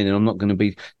 Do you know what I mean? And I'm not going to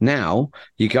be... Now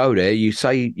you go there, you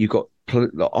say you've got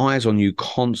eyes on you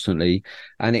constantly,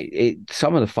 and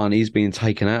some of the fun is being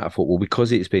taken out of football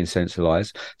because it's being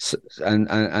sensationalized,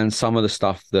 and some of the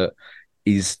stuff that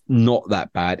is not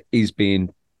that bad is being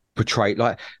portrayed.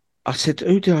 Like, I said,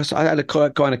 I had a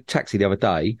guy in a taxi the other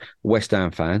day, a West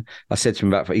Ham fan. I said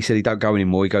to him he said he don't go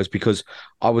anymore. He goes, because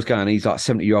I was going, he's like a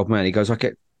 70-year-old man. He goes, I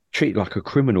get treated like a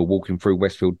criminal walking through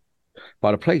Westfield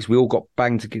by the police. We all got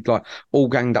all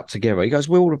ganged up together. He goes,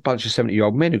 we're all a bunch of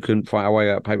 70-year-old men who couldn't fight our way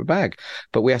out of a paper bag,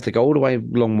 but we have to go all the way,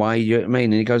 long way, you know what I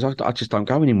mean? And he goes, I just don't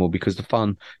go anymore, because the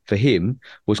fun for him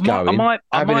was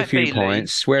having a few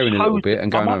pints, swearing a little bit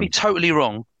and going home. I might be totally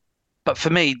wrong, but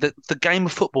for me, the game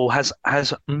of football has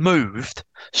moved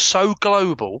so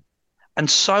global and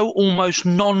so almost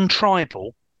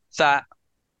non-tribal that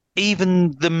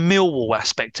even the Millwall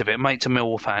aspect of it, mate's a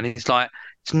Millwall fan, is like,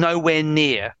 it's nowhere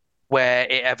near where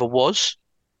it ever was.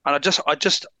 And I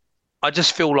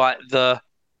just feel like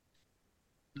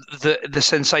the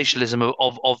sensationalism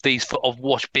of these of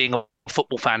watch being a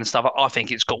football fan and stuff. I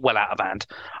think it's got well out of hand,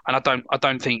 and I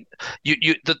don't think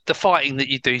the fighting that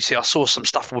you do see. I saw some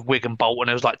stuff with Wigan Bolton.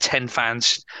 There was like 10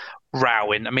 fans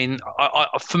rowing. I mean,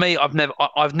 for me,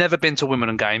 I've never been to a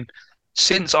Wimbledon game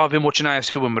since I've been watching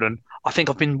AFC Wimbledon. I think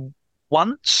I've been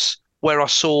once where I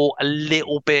saw a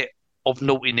little bit of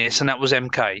naughtiness, and that was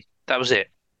MK. That was it.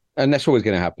 And that's always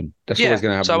going to happen. That's always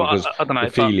going to happen so because I don't know, the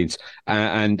feelings.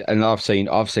 And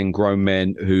I've seen grown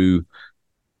men who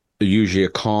usually are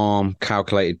calm,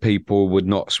 calculated people, would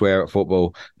not swear at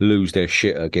football, lose their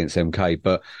shit against MK.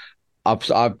 But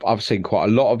I've seen quite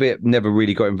a lot of it. Never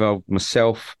really got involved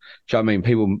myself. Do you know what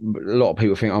I mean? A lot of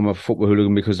people think I'm a football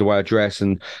hooligan because of the way I dress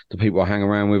and the people I hang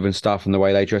around with and stuff and the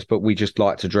way they dress. But we just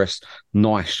like to dress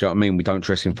nice. Do you know what I mean? We don't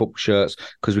dress in football shirts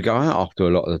because we go out after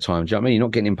a lot of the time. Do you know what I mean? You're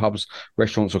not getting in pubs,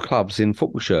 restaurants, or clubs in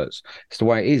football shirts. It's the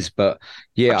way it is. But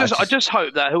yeah, I just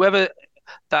hope that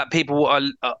people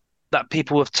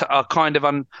are kind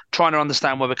of trying to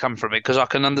understand where we're coming from, it, because I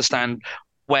can understand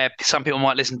where some people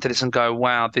might listen to this and go,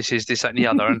 "Wow, this is this, that, and the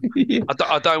other." And yeah.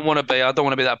 I don't want to be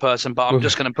that person, but I'm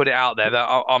just going to put it out there that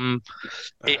I'm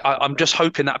just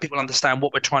hoping that people understand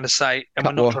what we're trying to say, and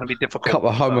we're not trying to be difficult. A couple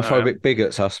of homophobic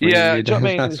bigots, us. Yeah, do you know what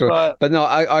I mean? Like, but no,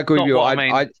 I agree with you.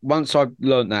 I once I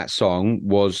learned that song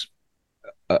was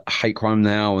a hate crime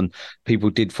now, and people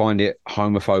did find it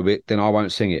homophobic, then I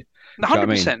won't sing it.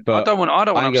 100%. I don't want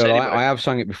to upset anybody. I have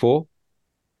sung it before.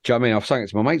 Do you know what I mean? I've sung it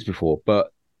to my mates before,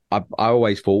 but I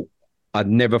always thought, I'd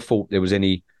never thought there was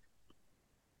any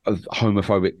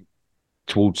homophobic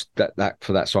towards that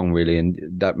for that song, really. And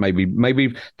that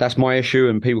maybe that's my issue,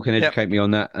 and people can educate me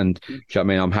on that. And do you know what I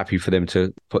mean? I'm happy for them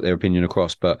to put their opinion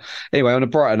across. But anyway, on a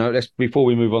brighter note, before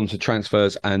we move on to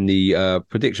transfers and the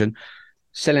prediction,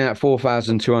 selling out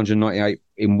 4,298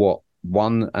 in what,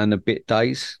 1 and a bit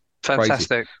days?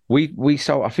 Fantastic. Crazy. We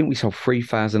sold, I think we sold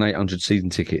 3,800 season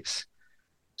tickets.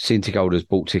 Season ticket holders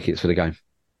bought tickets for the game,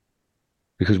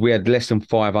 because we had less than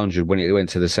 500 when it went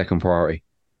to the second priority,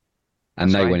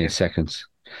 and they went in seconds.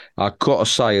 I've got to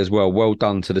say as well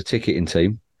done to the ticketing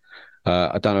team.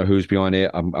 I don't know who's behind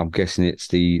it. I'm guessing it's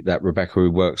that Rebecca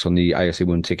who works on the AFC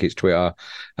One Tickets Twitter.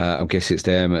 I'm guessing it's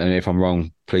them. And if I'm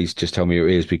wrong, please just tell me who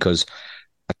it is, because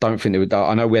I don't think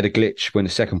I know we had a glitch when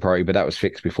the second priority, but that was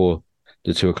fixed before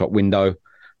the 2:00 window.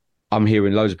 I'm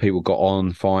hearing loads of people got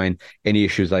on fine. Any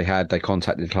issues they had, they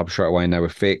contacted the club straight away and they were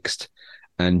fixed.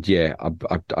 And yeah,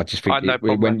 I just think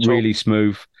it went really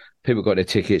smooth. People got their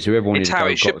tickets. Whoever wanted to go, it's how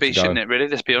it should be, shouldn't it? Really,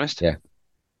 let's be honest.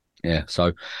 Yeah.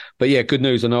 So, but yeah, good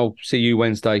news, and I'll see you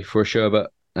Wednesday for a sherbet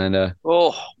and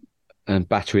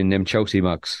battering them Chelsea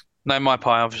mugs. No, my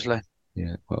pie, obviously.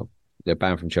 Yeah, well, they're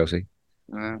banned from Chelsea.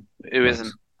 Who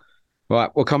isn't?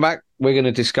 Right, we'll come back. We're going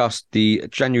to discuss the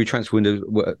January transfer window.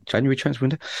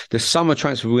 The summer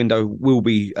transfer window will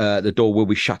be the door will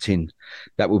be shutting.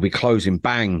 That will be closing.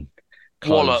 Bang.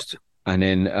 Closed. Wallop. And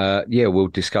then we'll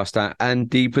discuss that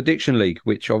and the prediction league,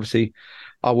 which obviously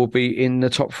I will be in the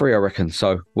top 3, I reckon.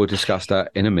 So we'll discuss that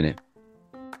in a minute.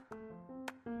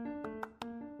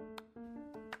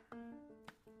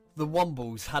 The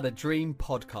Wombles Had a Dream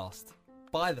podcast,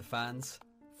 by the fans,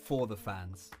 for the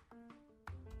fans.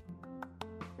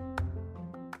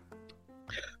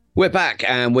 We're back,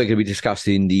 and we're going to be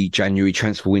discussing the January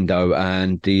transfer window,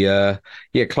 and the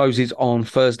closes on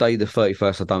Thursday the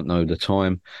 31st. I don't know the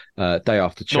time. Day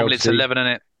after Chelsea. Normally it's 11,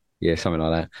 isn't it? Yeah, something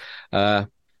like that.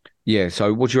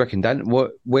 So what do you reckon, Dan?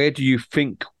 What do you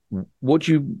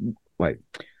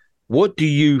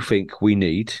think we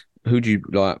need? Who do you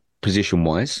like position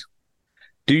wise?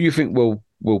 Do you think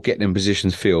we'll get them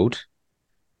positions filled?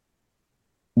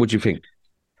 What do you think?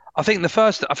 I think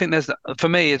for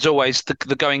me, it's always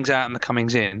the goings out and the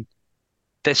comings in.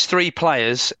 There's 3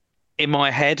 players in my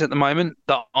head at the moment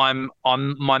that I'm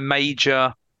my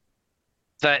major.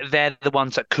 They're the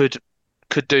ones that could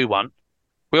do one.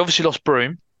 We obviously lost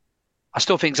Broom. I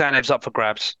still think Zanev's up for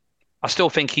grabs. I still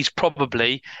think he's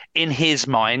probably, in his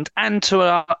mind, and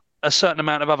to a certain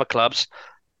amount of other clubs,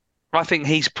 I think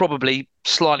he's probably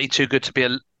slightly too good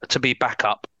to be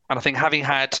backup. And I think having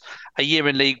had a year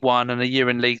in League One and a year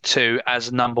in League Two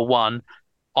as number 1,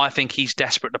 I think he's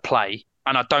desperate to play.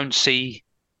 And I can't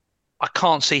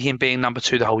see him being number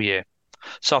 2 the whole year.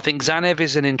 So I think Zanev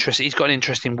is he's got an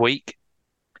interesting week.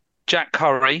 Jack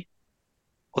Curry,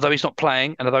 although he's not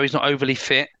playing and although he's not overly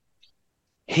fit,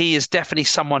 he is definitely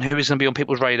someone who is going to be on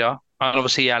people's radar. And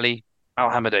obviously Ali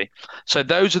Al-Hamadi. So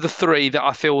those are the 3 that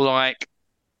I feel like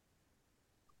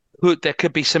there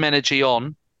could be some energy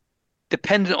on.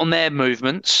 Dependent on their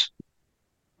movements,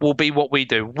 will be what we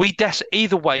do.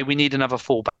 Either way, we need another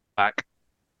fullback.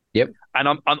 Yep.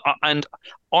 And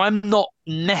I'm not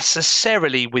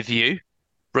necessarily with you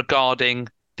regarding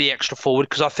the extra forward,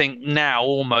 because I think now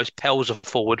almost Pell's a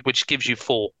forward, which gives you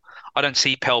four. I don't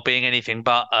see Pell being anything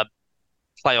but a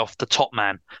play off the top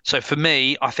man. So for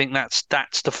me, I think that's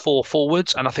the four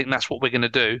forwards, and I think that's what we're going to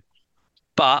do.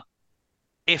 But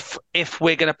if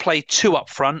we're going to play two up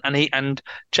front, and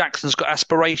Jackson's got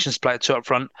aspirations to play at two up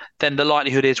front, then the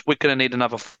likelihood is we're going to need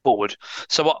another forward.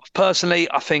 So personally,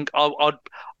 I think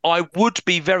I would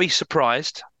be very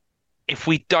surprised if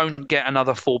we don't get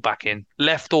another fullback in,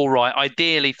 left or right.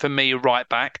 Ideally for me, right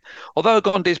back. Although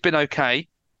Gondi's been okay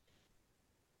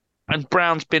and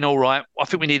Brown's been all right, I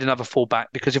think we need another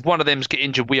fullback, because if one of them's get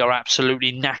injured, we are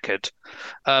absolutely knackered.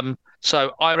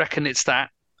 So I reckon it's that.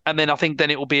 And then I think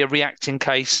then it will be a reacting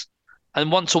case.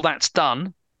 And once all that's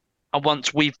done, and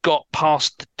once we've got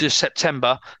past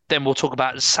September, then we'll talk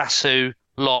about Sasu,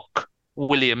 Locke,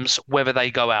 Williams, whether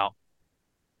they go out.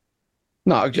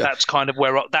 No, That's kind of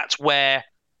where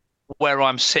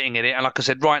I'm sitting in it. And like I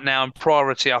said, right now in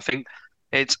priority, I think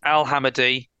it's Al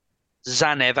Hamadi,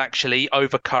 Zanev actually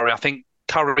over Curry. I think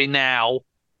Curry now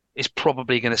is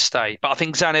probably going to stay, but I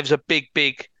think Zanev's a big.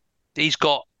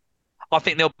 I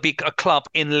think there'll be a club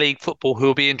in league football who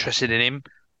will be interested in him,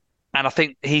 and I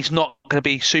think he's not going to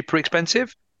be super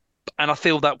expensive. And I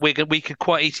feel that we could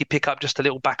quite easily pick up just a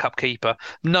little backup keeper,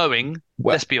 knowing,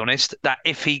 let's be honest, that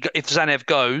if Zanev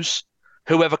goes,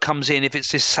 whoever comes in, if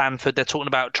it's this Sanford, they're talking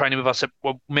about training with us at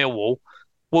Millwall,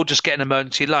 we'll just get an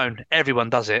emergency loan. Everyone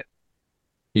does it.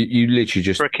 You literally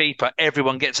just... For a keeper,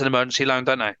 everyone gets an emergency loan,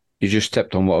 don't they? You just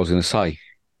stepped on what I was going to say.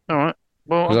 All right.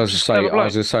 Well, I was going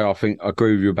to say, I think I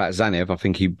agree with you about Zanev. I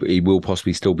think he will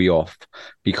possibly still be off,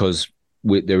 because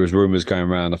there was rumours going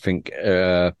around. I think,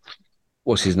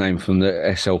 what's his name from the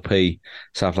SLP,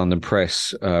 South London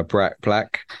Press,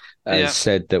 Black, has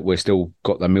said that we're still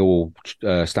got the Millwall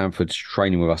Stanford's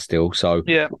training with us still. So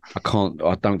yeah,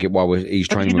 I don't get why he's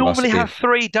training with us. You normally have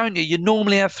three, don't you? You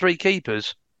normally have three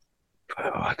keepers.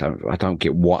 I don't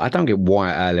get why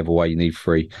at our level why you need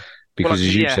three, because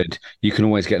as you said, you can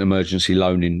always get an emergency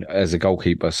loan in as a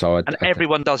goalkeeper. So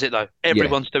everyone does it though.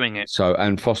 Everyone's doing it. So,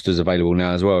 and Foster's available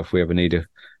now as well if we ever need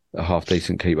a half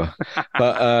decent keeper.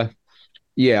 But I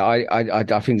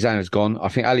think Zanev's gone. I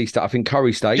think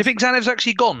Curry stays. Do you think Zanev's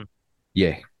actually gone?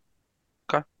 Yeah.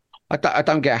 Okay. I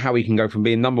don't get how he can go from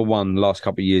being number one the last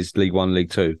couple of years, League One,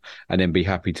 League Two, and then be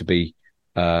happy to be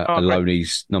a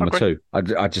loanee's number two.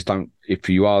 I just don't. If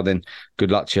you are, then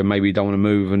good luck to you. Maybe you don't want to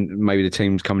move, and maybe the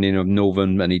team's coming in of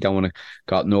Northern and he don't want to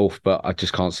go up north, but I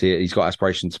just can't see it. He's got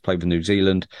aspirations to play for New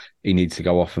Zealand. He needs to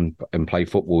go off and play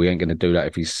football. He ain't going to do that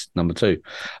if he's number two.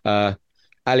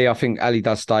 Ali, I think Ali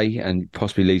does stay and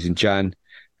possibly leaves in Jan.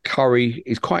 Curry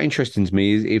is quite interesting to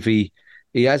me. If he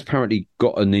has apparently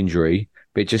got an injury,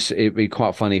 but it'd be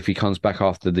quite funny if he comes back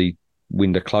after the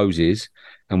window closes,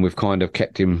 and we've kind of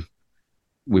kept him.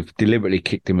 We've deliberately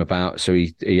kicked him about, so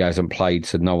he hasn't played,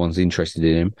 so no one's interested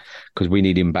in him, because we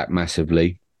need him back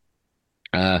massively.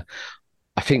 I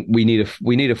think we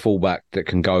need a fullback that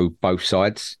can go both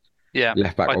sides,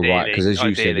 left back or right. Because as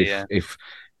you said,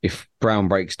 if Brown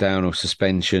breaks down or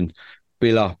suspension,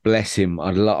 Billa, bless him,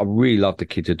 I really love the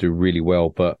kid to do really well,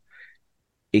 but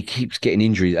he keeps getting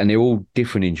injuries, and they're all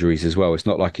different injuries as well. It's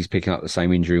not like he's picking up the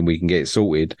same injury and we can get it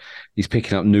sorted. He's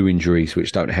picking up new injuries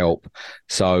which don't help.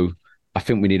 So I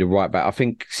think we need a right back. I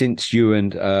think since you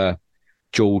and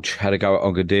George had a go at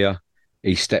Ogadia,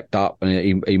 he stepped up,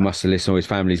 and he must have listened, or his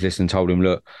family's listened, and told him,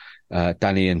 look,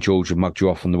 Danny and George have mugged you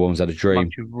off on the ones had a dream.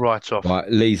 Mugged you right off. Right,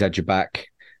 Lee's had your back,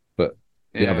 but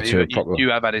the other two are proper.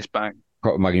 You have had his back.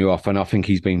 Proper mugging you off, and I think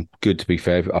he's been good, to be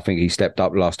fair. I think he stepped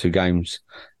up the last two games,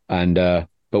 and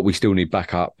but we still need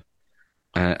backup.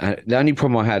 And the only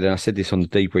problem I had, and I said this on the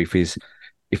debrief, is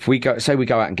if we go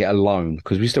out and get a loan,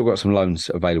 because we still got some loans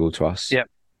available to us. Yeah.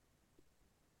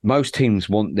 Most teams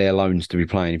want their loans to be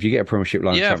playing. If you get a Premiership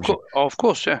loan, of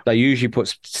course, yeah. They usually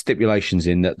put stipulations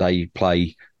in that they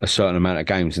play a certain amount of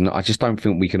games, and I just don't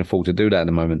think we can afford to do that at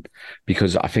the moment,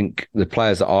 because I think the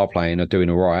players that are playing are doing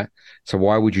all right. So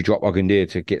why would you drop Ogundia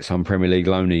to get some Premier League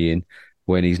loanee in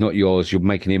when he's not yours? You're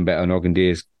making him better, and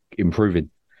Ogundia's improving.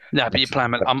 No, but you're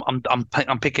playing.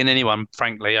 I'm picking anyone,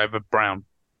 frankly, over Brown.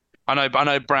 I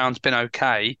know Brown's been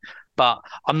okay, but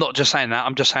I'm not just saying that.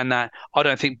 I'm just saying that I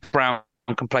don't think Brown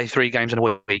can play 3 games in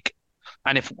a week.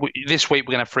 And if this week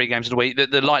we're going to have 3 games in a week,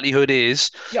 the likelihood is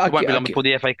it won't be long before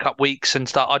the FA Cup weeks and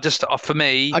stuff. For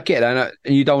me, I get that.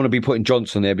 And you don't want to be putting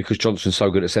Johnson there because Johnson's so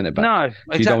good at centre back. No,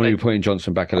 exactly. You don't want to be putting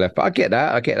Johnson back at left. But I get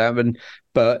that.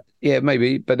 But yeah,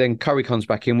 maybe. But then Curry comes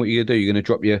back in. What are you going to do? You're going to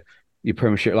drop your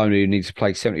Premiership loanee who needs to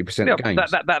play 70% Yeah, of games.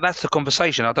 that's the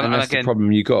conversation. I don't and know. that's And again, the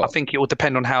problem you got. I think it will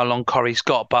depend on how long Corrie's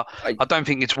got, but I don't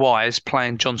think it's wise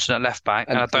playing Johnson at left back,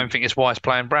 and I don't think it's wise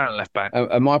playing Brown at left back.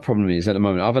 And my problem is at the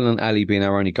moment, other than Ali being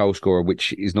our only goal scorer,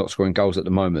 which is not scoring goals at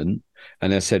the moment,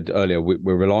 and as I said earlier,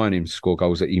 we're relying on him to score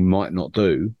goals that he might not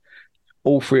do.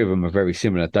 All three of them are very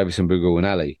similar. Davison, Bogle and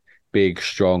Ali. Big,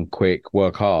 strong, quick,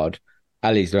 work hard.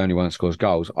 Ali's the only one that scores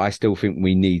goals. I think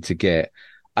we need to get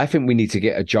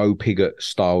a Joe Pigott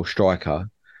style striker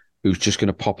who's just going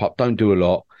to pop up, don't do a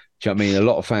lot. Do you know what I mean? A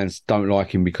lot of fans don't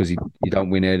like him because you don't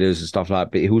win headers and stuff like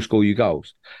that, but he'll score you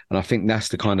goals. And I think that's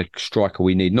the kind of striker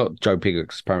we need, not Joe Pigott,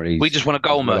 because apparently we just want a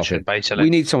goal merchant, basically. We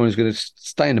need someone who's going to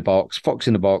stay in the box, fox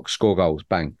in the box, score goals,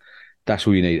 bang. That's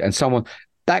all you need. And someone,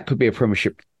 that could be a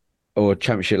Premiership or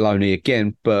Championship loanee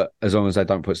again, but as long as they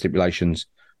don't put stipulations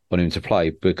on him to play,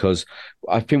 because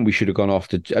I think we should have gone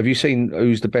after. Have you seen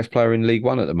who's the best player in League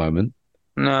One at the moment?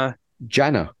 No.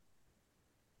 Jana.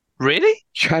 Really?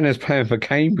 Jana's playing for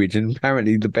Cambridge and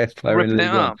apparently the best player in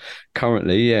League One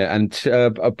currently, yeah. And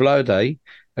Blurday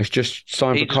has just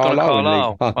signed for Carlisle in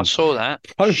League One. I saw that.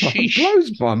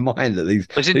 Blows my mind that these.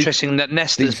 It's interesting that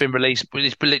Nesta's been released, but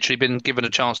he's literally been given a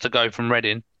chance to go from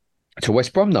Reading to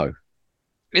West Brom, though.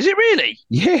 Is it really?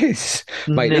 Yes,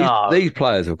 mate. No. These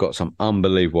players have got some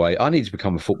unbelievable. I need to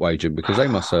become a football agent because they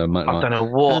must earn money. I don't know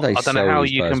what. I don't know how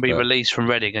you can be released from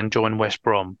Reading and join West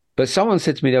Brom. But someone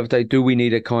said to me the other day, "Do we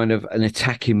need a kind of an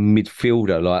attacking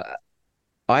midfielder?" Like,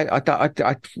 I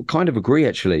kind of agree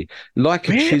actually, like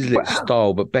a Chislett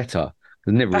style, but better.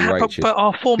 Never but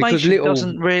our formation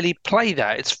doesn't really play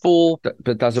that. It's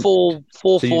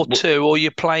 4-4-2, or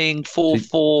you're playing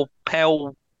 4-4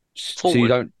 Pell. So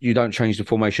you don't change the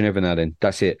formation ever now. Then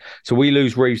that's it. So we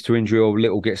lose Reeves to injury or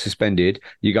Little gets suspended.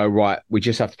 You go right. We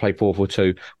just have to play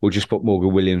 4-4-2. We'll just put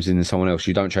Morgan Williams in and someone else.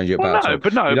 You don't change it back. You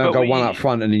don't go one up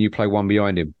front and then you play one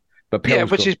behind him. But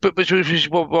which is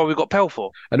what we've got Pell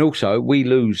for. And also we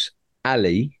lose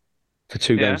Ali for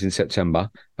 2 games in September.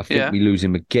 I think we lose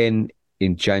him again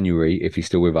in January if he's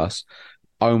still with us.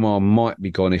 Omar might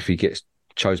be gone if he gets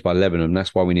chose by Lebanon.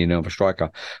 That's why we need another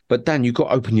striker. But Dan, you've got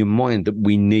to open your mind that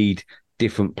we need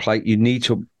different play. You need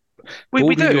to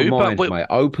we do, your mind, but mate.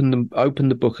 Open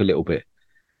the book a little bit.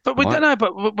 But we don't know.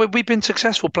 But we've been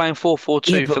successful playing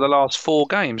 4-4-2 for the last 4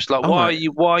 games. Like, why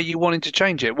are you wanting to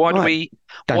change it? Why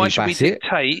should we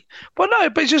dictate? Well, no,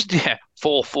 but it's just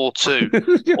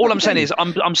 4-4-2. All I'm saying is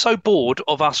I'm so bored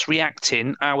of us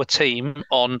reacting our team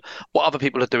on what other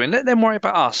people are doing. Let them worry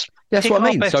about us. That's what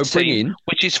I mean. So bring in,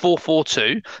 which is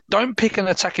 4-4-2. Don't pick an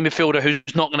attacking midfielder who's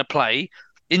not going to play.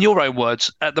 In your own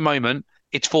words, at the moment,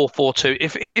 it's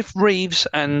 4-4-2. If Reeves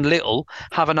and Little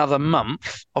have another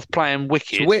month of playing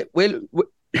wicked, so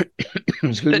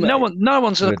then no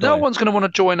one's going to want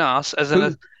to join us as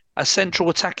a central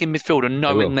attacking midfielder,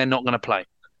 knowing they're not going to play.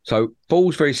 So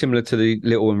Ball's very similar to the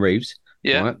Little and Reeves.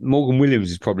 Yeah, right? Morgan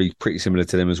Williams is probably pretty similar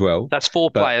to them as well. That's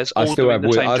 4 players. I still have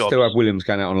Williams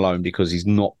going out on loan because he's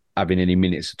not having any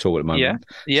minutes at all at the moment.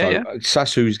 Yeah.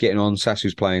 Sassu's getting on.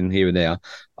 Sassu's playing here and there.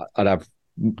 I'd have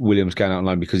Williams going out on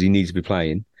loan because he needs to be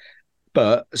playing.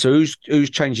 But so who's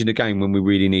changing the game when we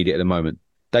really need it at the moment?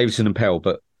 Davison and Pell.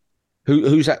 But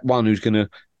who's that one who's going to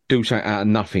do something out of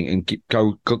nothing and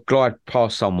go glide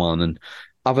past someone? And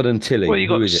other than Tilly, well, you've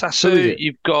got Sassu,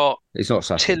 you've got it's not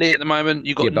Sassu. Tilly at the moment.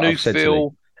 You've got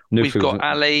Newfield. We've got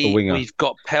Ali. We've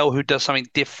got Pell, who does something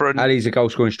different. Ali's a goal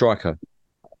scoring striker.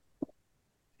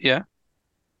 Yeah,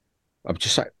 I'm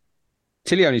just saying.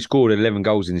 Tilly only scored 11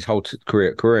 goals in his whole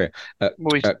career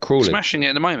at Crawley. Smashing it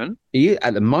at the moment. He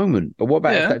at the moment. But what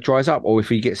about if that dries up, or if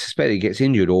he gets suspended, he gets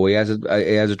injured, or he has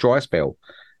a dry spell?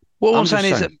 What I'm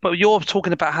saying is, but you're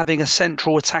talking about having a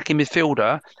central attacking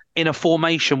midfielder in a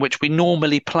formation which we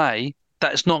normally play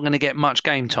that's not going to get much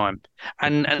game time,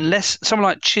 and unless someone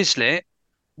like Chislett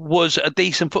was a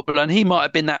decent footballer, and he might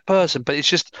have been that person, but it's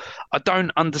just I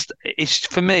don't understand. It's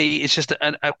for me, it's just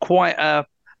quite a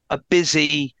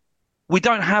busy. We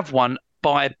don't have one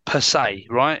by per se,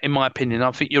 right? In my opinion,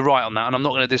 I think you're right on that, and I'm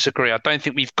not going to disagree. I don't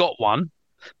think we've got one,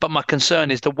 but my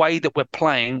concern is the way that we're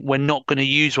playing. We're not going to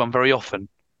use one very often.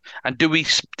 And do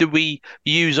we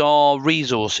use our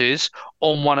resources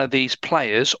on one of these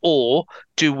players, or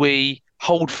do we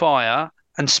hold fire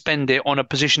and spend it on a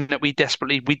position that we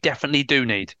definitely do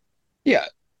need? Yeah,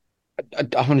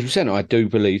 100%. I do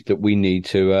believe that we need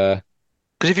to.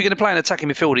 Because if you're going to play an attacking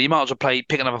midfielder, you might as well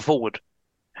pick another forward.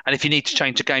 And if you need to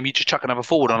change the game, you just chuck another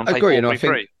forward on and play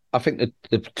 4-3-3. I think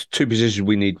the 2 positions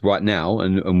we need right now,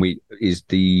 and we is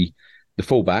the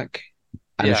fullback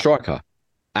and the striker.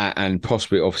 And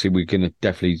possibly, obviously, we're going to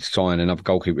definitely sign another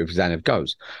goalkeeper if Zanev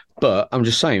goes. But I'm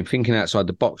just saying, thinking outside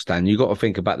the box, Dan, you got to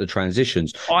think about the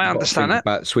transitions. I understand that.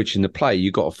 About switching the play. You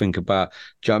got to think about,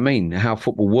 do you know what I mean? How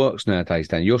football works nowadays,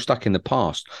 Dan. You're stuck in the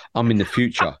past. I'm in the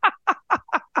future.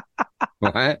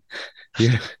 Right?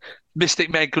 Yeah. Mystic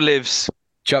Meg lives.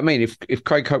 Do you know what I mean? If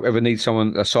Craig Cope ever needs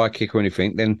someone, a sidekick or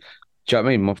anything, then do you know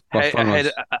what I mean?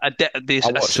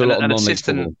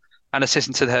 An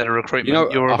assistant to the head of recruitment. You know,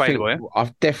 You're available, yeah?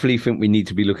 I definitely think we need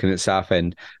to be looking at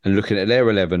Southend and looking at their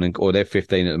 11 or their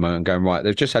 15 at the moment and going, right,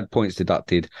 they've just had points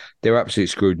deducted. They're absolutely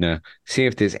screwed now. See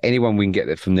if there's anyone we can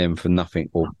get from them for nothing.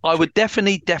 I would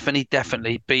definitely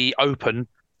be open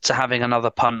to having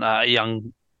another punter, a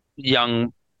young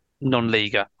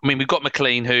non-leaguer. I mean, we've got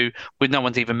McLean, who no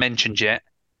one's even mentioned yet.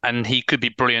 And he could be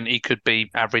brilliant. He could be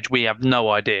average. We have no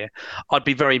idea. I'd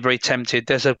be very, very tempted.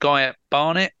 There's a guy at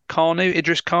Barnet,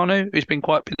 Idris Kanu, who's been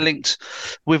quite linked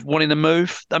with wanting to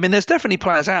move. I mean, there's definitely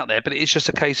players out there, but it's just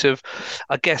a case of,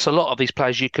 I guess, a lot of these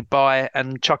players you could buy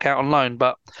and chuck out on loan.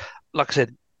 But like I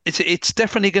said, it's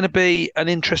definitely going to be an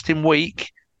interesting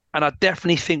week, and I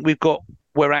definitely think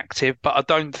we're active, but I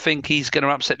don't think he's going to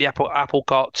upset the apple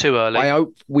cart too early. I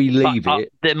hope we leave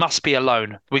it. There must be a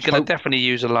loan. We're going to definitely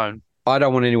use a loan. I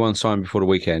don't want anyone signed before the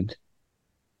weekend.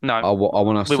 No, I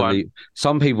want us to leave.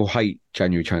 Some people hate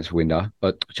January transfer window,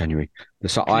 but January. Can you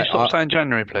stop saying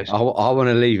January, please? I want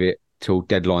to leave it till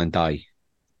deadline day.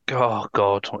 Oh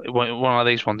God, one of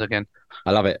these ones again.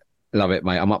 I love it,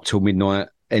 mate. I'm up till midnight.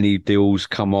 Any deals,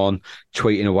 come on,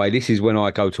 tweeting away. This is when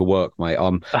I go to work, mate.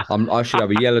 I should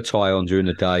have a yellow tie on during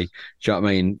the day. Do you know what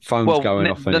I mean? Phone's going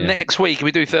off. Next week, if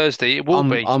we do Thursday, it will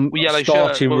be. I'm yellow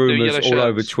starting rumours all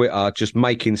over Twitter, just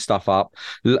making stuff up.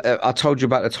 I told you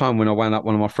about the time when I wound up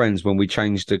one of my friends when we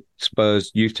changed the Spurs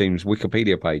youth team's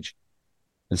Wikipedia page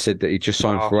and said that he just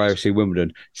signed for AFC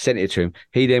Wimbledon. Sent it to him.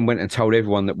 He then went and told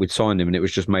everyone that we'd signed him, and it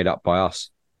was just made up by us.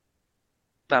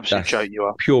 Absolute joke, you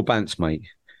are. Pure bants, mate.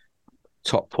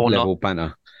 Top level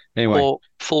banter. Anyway,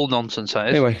 full nonsense.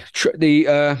 Anyway,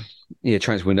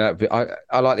 transfer window.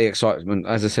 I like the excitement.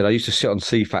 As I said, I used to sit on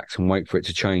CFAX and wait for it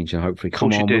to change, and hopefully,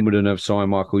 come on, Wimbledon have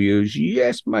signed Michael Hughes.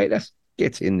 Yes, mate, let's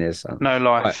get in there, son. No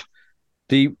life. Right.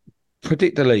 The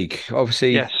Predictor League.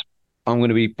 Obviously, yes. I'm going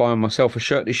to be buying myself a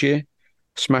shirt this year.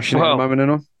 Smashing it at the moment,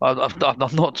 and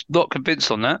I'm not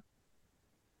convinced on that.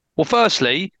 Well,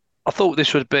 firstly, I thought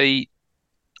this would be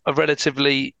a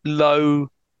relatively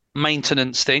low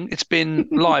maintenance thing. It's been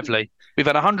lively. We've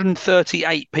had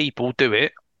 138 people do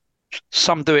it.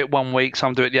 Some do it one week,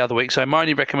 some do it the other week. So my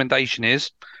only recommendation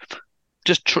is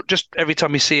just every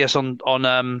time you see us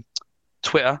on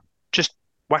Twitter, just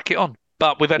whack it on.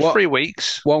 But we've had 3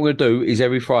 weeks. What I'm going to do is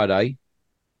every Friday,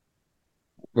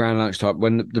 around lunchtime,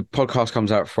 when the podcast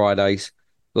comes out Fridays,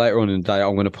 later on in the day,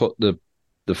 I'm going to put the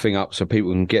thing up so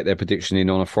people can get their prediction in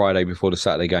on a Friday before the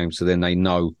Saturday game, so then they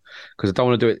know. Because I don't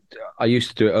want to do it. I used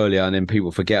to do it earlier and then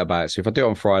people forget about it. So if I do it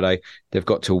on Friday, they've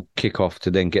got to kick off to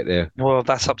then get there. Well,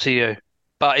 that's up to you.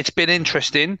 But it's been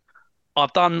interesting.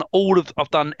 I've done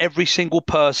every single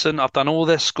person. I've done all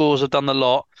their scores. I've done the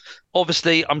lot.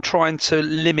 Obviously, I'm trying to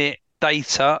limit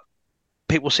data,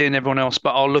 people seeing everyone else,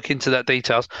 but I'll look into that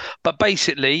details. But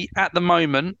basically, at the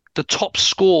moment, the top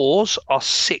scores are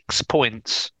 6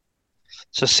 points.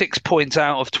 So 6 points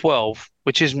out of 12,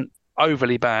 which isn't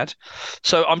overly bad.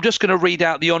 So I'm just going to read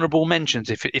out the honourable mentions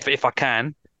if I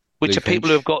can, which are people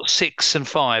who have got 6 and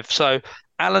 5. So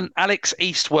Alex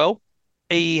Eastwell,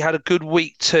 he had a good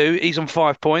week too. He's on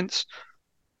 5 points.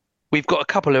 We've got a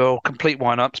couple who are complete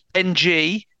wind-ups.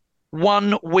 NG,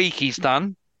 1 week he's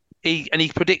done. He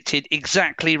predicted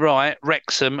exactly right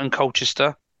Wrexham and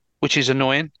Colchester, which is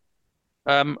annoying.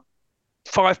 5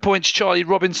 points, Charlie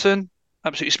Robinson.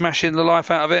 Absolutely smashing the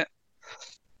life out of it.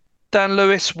 Dan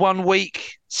Lewis, 1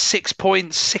 week, 6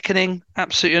 points, sickening,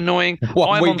 absolutely annoying. I'm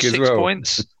on 6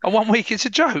 points. And 1 week, it's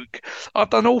a joke. I've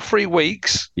done all 3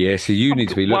 weeks. Yeah, so you need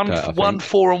to be looked at. 1,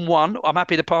 4, and 1. I'm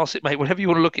happy to pass it, mate. Whatever you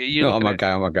want to look at it. I'm going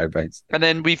to go, Bates. And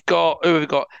then we've got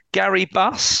Gary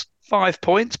Buss, 5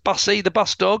 points. Bussy, the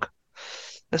bus dog.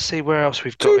 Let's see where else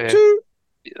we've got here.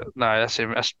 No,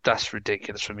 that's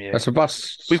ridiculous from you. That's a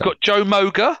bus. We've got Joe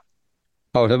Moga.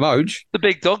 Oh, the Moj. The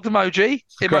big dog, the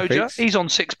Emoja. He's on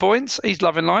 6 points. He's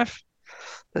loving life.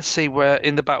 Let's see where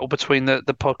in the battle between the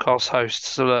podcast hosts.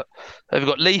 So look, we've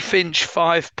got Lee Finch,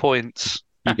 5 points.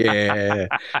 Yeah.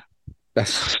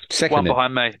 That's second. 1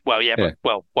 behind me. Well, yeah.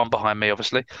 But 1 behind me,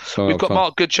 obviously. We've got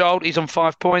Mark Goodchild. He's on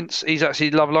 5 points. He's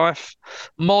actually love life.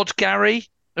 Mod Gary,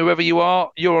 whoever you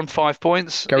are, you're on 5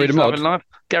 points. Gary the Mod. Life.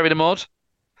 Gary the Mod.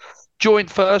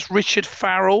 Joint first, Richard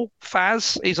Farrell,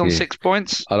 Faz. He's on 6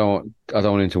 points. I don't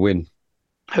want him to win.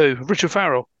 Who? Richard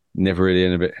Farrell? Never really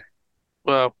in a bit.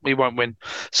 Well, he won't win.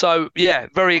 So yeah,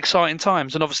 very exciting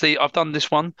times. And obviously, I've done this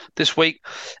one this week.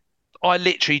 I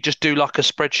literally just do like a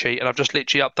spreadsheet, and I've just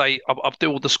literally update. I'll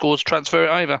do all the scores, transfer it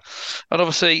over, and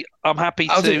obviously, I'm happy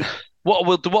I'll to. do- What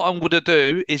I'm going to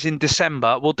do is in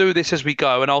December, we'll do this as we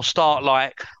go, and I'll start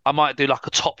like I might do like a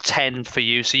top 10 for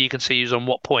you, so you can see who's on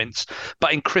what points.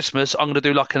 But in Christmas, I'm going to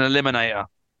do like an eliminator.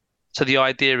 So the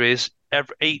idea is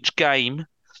each game,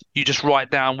 you just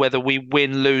write down whether we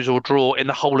win, lose, or draw in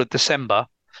the whole of December.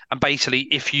 And basically,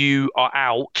 if you are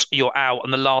out, you're out,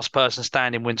 and the last person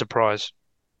standing wins a prize.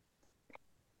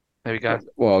 There we go.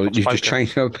 Well, I've you just spoken.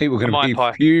 changed. People are going My to be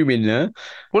pie. fuming there.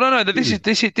 Well, no, this is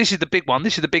the big one.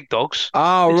 This is the big dogs.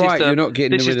 Oh, This is right. the You're not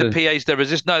getting this rid is the of. PAs. There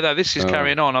resist. No, this is Oh,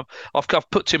 carrying on. I've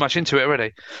put too much into it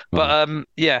already. But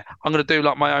yeah, I'm gonna do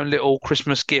like my own little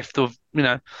Christmas gift of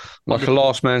like a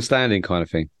last man standing kind of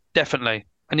thing. definitely.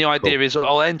 And the idea is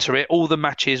I'll enter it. All the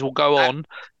matches will go on,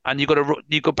 and you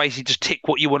got basically just tick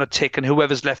what you want to tick, and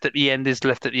whoever's left at the end is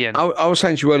left at the end. I was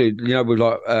saying to you earlier, with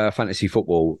like fantasy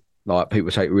football, like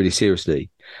people take it really seriously.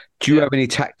 Do you have any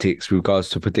tactics with regards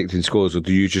to predicting scores, or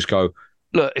do you just go?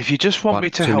 Look, if you just want One, me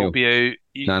to 2-0. help you,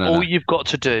 No. all you've got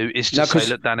to do is No, just say, 'cause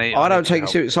 "Look, Danny, I need don't to take it help."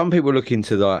 serious. Some people look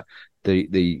into like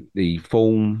the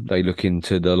form. They look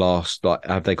into the last, like,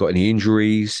 have they got any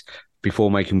injuries before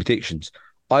making predictions.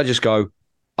 I just go,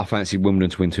 I fancy Wimbledon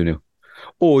to win 2-0.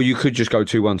 Or you could just go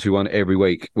 2-1, 2-1 every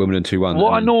week, Wimbledon 2-1.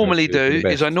 What I and normally hope for the do is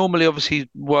best. I normally obviously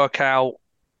work out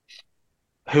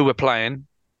who we're playing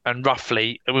and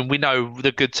roughly, I mean, we know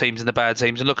the good teams and the bad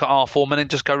teams and look at our form and then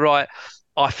just go, right,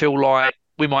 I feel like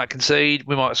we might concede,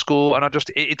 we might score. And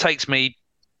it takes me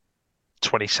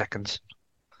 20 seconds.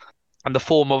 And the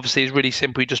form obviously is really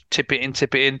simple. You just tip it in,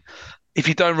 tip it in. If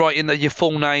you don't write in your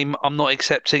full name, I'm not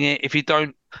accepting it. If you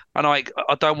don't, and I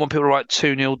don't want people to write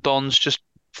 2-0 Dons, just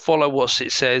follow what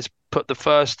it says. Put the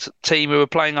first team who are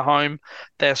playing at home,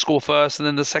 their score first, and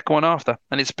then the second one after,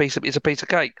 and it's a piece of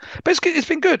cake. But it's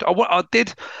been good. I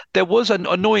did. There was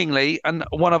annoyingly, and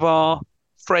one of our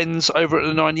friends over at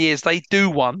the 9 Years, they do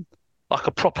one like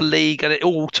a proper league, and it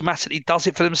automatically does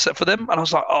it for them. And I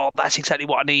was like, oh, that's exactly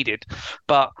what I needed.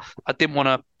 But I didn't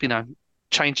want to,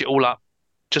 change it all up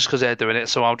just because they're doing it.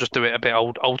 So I'll just do it a bit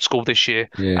old school this year,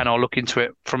 Yeah. and I'll look into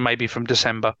it from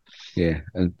December. Yeah,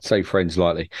 and say friends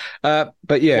lightly. But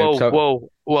yeah, Whoa,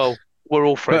 we're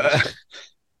all friends. but,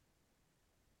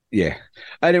 yeah.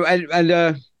 Anyway,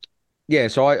 and yeah,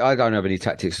 so I don't have any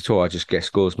tactics at all. I just guess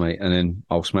scores, mate, and then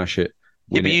I'll smash it.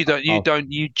 Yeah, win but it.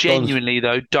 you genuinely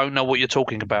though don't know what you're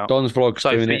talking about. Don's vlogs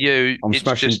So doing for it. you, I'm it's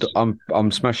smashing. just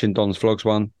I'm smashing Don's vlogs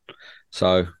one.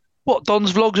 So what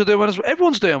Don's vlogs are doing.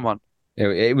 Everyone's doing one.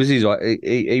 it was his. Like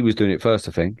he was doing it first,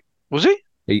 I think. Was he?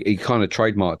 He kind of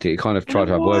trademarked it. He kind of tried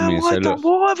to avoid me and say, "Look,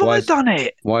 Why have why I is- done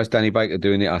it? why is Danny Baker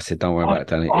doing it?" I said, "Don't worry about it,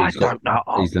 Danny. I don't know.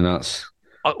 He's the nuts."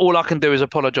 All I can do is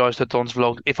apologise to Don's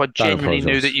vlog. If I genuinely knew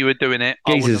apologise. that you were doing it,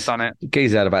 I wouldn't have Geezer's done it.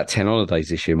 Geezer's had about 10 holidays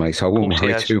this year, mate. So I wouldn't course he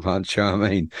worry has. too much. You know what I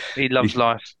mean? He loves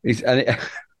life.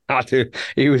 I do.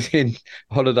 He was in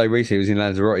holiday recently. He was in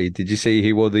Lanzarote. Did you see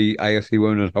he wore the AFC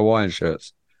Women Hawaiian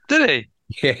shirts? Did he?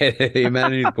 Yeah,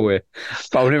 man, his boy.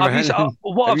 But I've never Have you had se-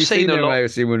 what have I've you seen a them lot.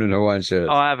 AFC Women Hawaiian shirts?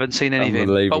 I haven't seen anything. But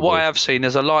Unbelievable. what I have seen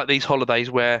is I like these holidays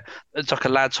where it's like a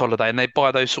lads' holiday and they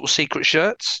buy those sort of secret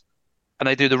shirts and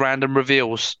they do the random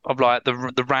reveals of like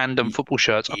the random football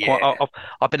shirts. Yeah.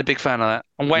 I've been a big fan of that.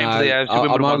 I'm waiting for the AFC I'm,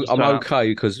 Wimbledon ones to I'm turn up. okay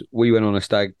because we went on a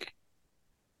stag.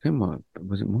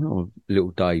 Was it mine or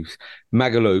Little Dave's?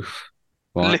 Magaluf,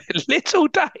 right? Little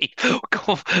Dave.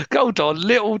 Hold on,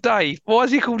 Little Dave. Why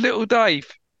is he called Little Dave?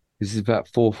 This is about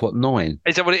 4'9".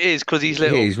 Is that what it is? Because he's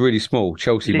little. Yeah, he's really small.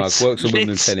 Chelsea mug, works on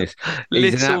women's tennis.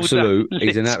 He's an absolute.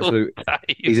 He's an absolute.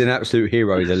 He's an absolute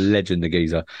hero. He's a legend, the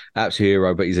geezer. Absolute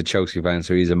hero, but he's a Chelsea fan,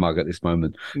 so he's a mug at this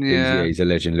moment. Yeah. He's a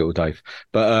legend, little Dave.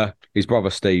 But his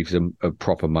brother Steve's a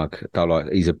proper mug.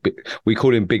 He's a bit. We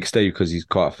call him Big Steve because he's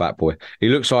quite a fat boy. He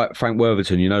looks like Frank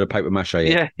Worthington, the paper mache.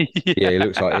 Yeah. Yeah, he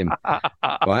looks like him.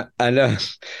 Right, and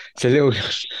so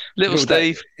Little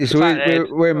Steve. So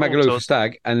we're in Oh, Magaluf God. for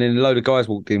stag, and then a load of guys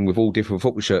walked in with all different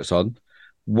football shirts on.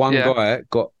 One Yeah. guy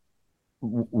got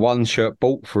one shirt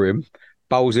bought for him,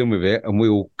 bowls in with it, and we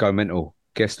all go mental.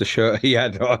 Guess the shirt he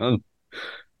had on.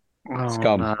 Oh,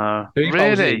 Scum. no. He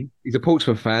bowls Really? in. He's a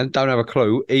Portsmouth fan, don't have a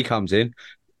clue. He comes in.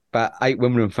 About 8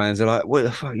 Wimbledon fans are like, "What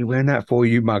the fuck are you wearing that for,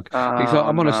 you mug?" He's like,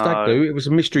 "I'm on a stag do. It was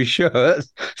a mystery shirt."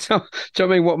 So, do you know what I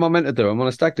mean? What am I meant to do? I'm on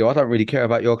a stag do. I don't really care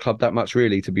about your club that much,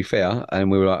 really, to be fair. And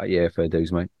we were like, "Yeah, fair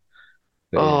dues, mate."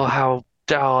 But, yeah. Oh, how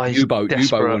he's U-boat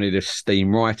desperate. wanted to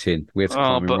steam right in. We had to Oh,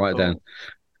 calm him but- right down.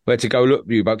 We had to go, "Look,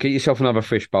 U-boat, get yourself another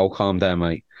fish bowl. Calm down,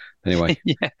 mate." Anyway,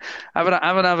 Yeah, have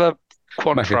another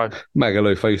Quantro.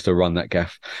 Magaluf. I used to run that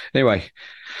gaff. Anyway,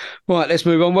 right, let's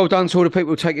move on. Well done to all the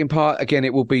people taking part. Again,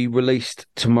 it will be released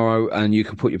tomorrow, and you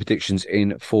can put your predictions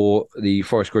in for the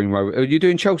Forest Green Rovers. Are you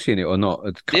doing Chelsea in it or not?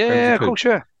 Yeah, of course,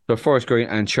 yeah. So Forest Green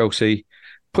and Chelsea,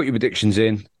 put your predictions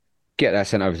in. Get that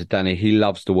sent over to Danny. He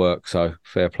loves the work, so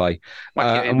fair play.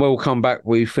 And we'll come back.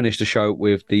 We finish the show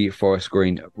with the Forest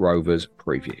Green Rovers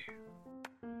preview.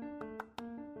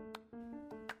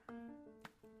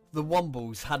 The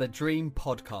Wombles Had a Dream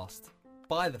podcast.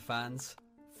 By the fans,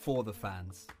 for the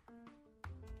fans.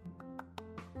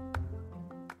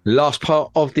 Last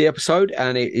part of the episode,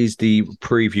 and it is the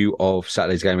preview of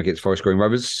Saturday's game against Forest Green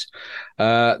Rovers.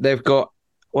 They've got,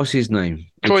 what's his name?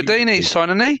 Troy Deeney's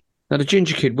signing, he? No, the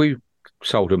ginger kid, we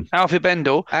sold him. Alfie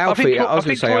Bendel. I think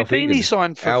Troy Deeney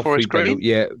signed for Forest Green.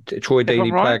 Yeah, Troy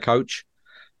Deeney, player coach.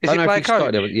 Is he player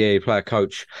coach? Yeah, player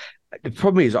coach. The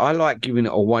problem is, I like giving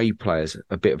away players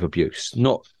a bit of abuse.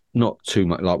 Not too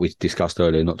much, like we discussed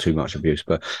earlier, not too much abuse,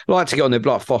 but I like to get on there.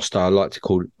 Like Foster, I like to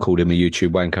call him a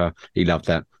YouTube wanker. He loved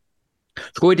that.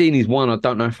 Troy Deeney's one, I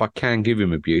don't know if I can give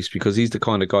him abuse because he's the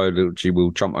kind of guy that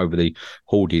will jump over the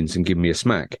hoardings and give me a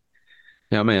smack.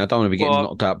 You know what I mean? I don't want to be getting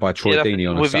knocked out by Troy Deeney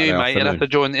on a Saturday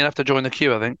afternoon. You'll have to join the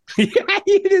queue, I think. Yeah,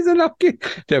 there's enough.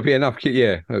 There'll be enough.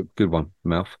 Yeah, a good one,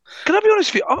 Mouth. Can I be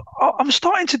honest with you? I'm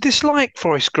starting to dislike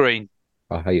Forest Green.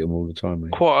 I hate them all the time,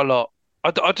 mate. Quite a lot.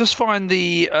 I just find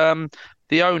the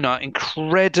owner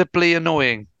incredibly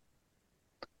annoying.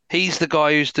 He's the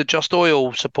guy who's the Just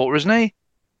Oil supporter, isn't he?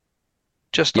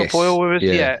 Just Stop Oil,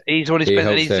 yeah. He's the one he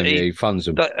funds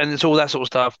them, and it's all that sort of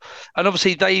stuff. And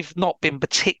obviously, they've not been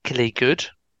particularly good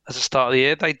at the start of the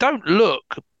year. They don't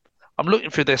look. I'm looking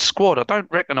through their squad. I don't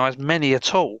recognise many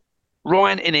at all.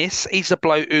 Ryan Innes, he's the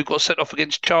bloke who got sent off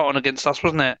against Charlton against us,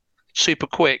 wasn't it? Super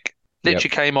quick. Literally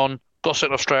came on, got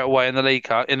sent off straight away in the league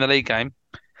game.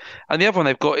 And the other one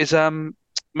they've got is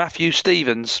Matthew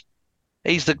Stevens.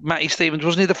 He's the Matty Stevens,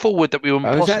 wasn't he? The forward that we were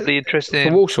possibly interested in.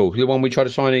 For Walsall, the one we tried to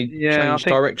sign, changed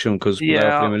direction because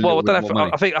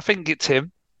I think it's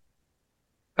him.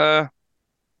 And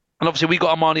obviously we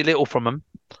got Armani Little from him.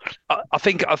 I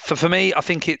think for me, I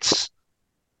think it's.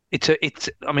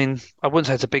 I mean, I wouldn't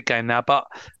say it's a big game now, but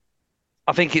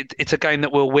I think it's a game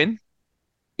that we'll win.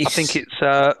 I think it's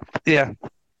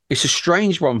It's a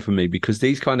strange one for me because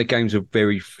these kind of games are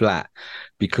very flat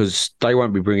because they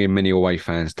won't be bringing many away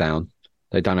fans down.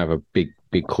 They don't have a big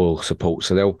core support,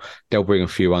 so they'll bring a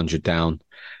few hundred down.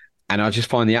 And I just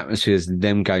find the atmospheres in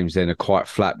them games then are quite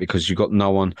flat because you've got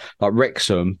no one like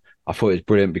Wrexham. I thought it was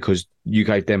brilliant because you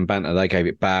gave them banter, they gave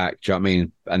it back. Do you know what I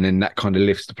mean? And then that kind of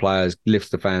lifts the players,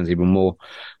 lifts the fans even more.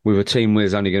 With a team where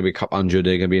there's only going to be a couple hundred,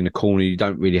 they're going to be in the corner. You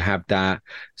don't really have that.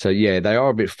 So yeah, they are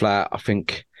a bit flat. I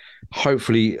think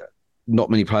hopefully not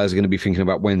many players are going to be thinking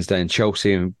about Wednesday and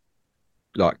Chelsea and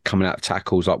like coming out of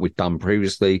tackles like we've done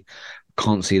previously.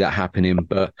 Can't see that happening,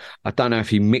 but I don't know if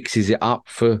he mixes it up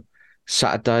for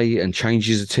Saturday and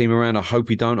changes the team around. I hope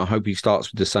he don't. I hope he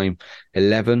starts with the same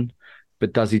 11.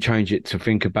 But does he change it to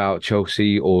think about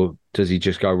Chelsea, or does he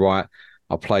just go, right,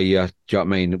 I'll play you? Do you know what I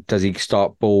mean? Does he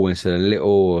start ball instead of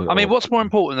Little? I mean, what's more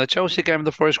important, the Chelsea game or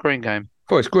the Forest Green game?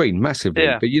 Forest Green, massively.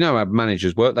 Yeah. But you know how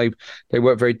managers work. They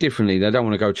work very differently. They don't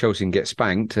want to go Chelsea and get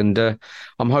spanked. And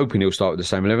I'm hoping he'll start with the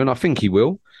same 11. I think he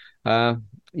will. Curry's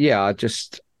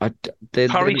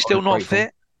still not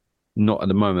fit? Not at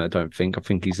the moment, I don't think. I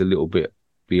think he's a little bit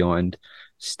behind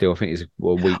still. I think he's a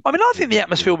week. I mean, I think the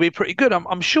atmosphere will be pretty good.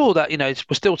 I'm sure that,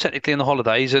 we're still technically in the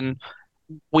holidays and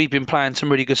we've been playing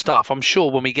some really good stuff. I'm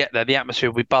sure when we get there, the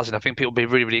atmosphere will be buzzing. I think people will be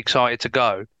really, really excited to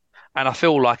go. And I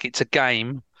feel like it's a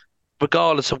game,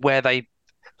 regardless of where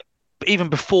even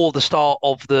before the start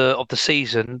of the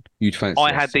season,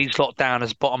 I had these locked down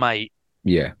as bottom 8.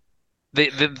 Yeah.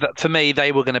 For me,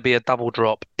 they were going to be a double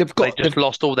drop. They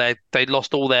lost all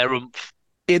their oomph.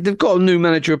 Yeah, they've got a new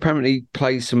manager. Apparently,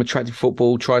 plays some attractive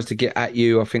football. Tries to get at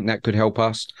you. I think that could help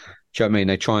us. Do you know what I mean?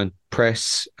 They try and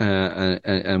press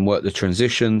and work the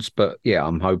transitions. But yeah,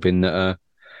 I'm hoping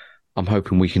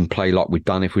we can play like we've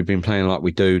done. If we've been playing like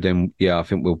we do, then yeah, I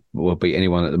think we'll beat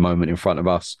anyone at the moment in front of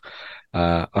us.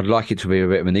 I'd like it to be a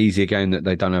bit of an easier game that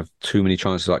they don't have too many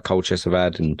chances like Colchester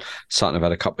have had and Sutton have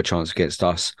had a couple of chances against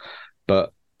us.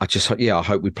 But I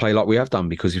hope we play like we have done,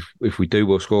 because if we do,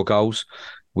 we'll score goals.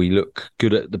 We look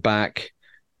good at the back.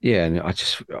 Yeah, and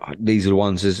these are the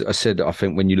ones, as I said, I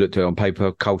think when you looked at it on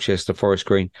paper, Colchester, Forest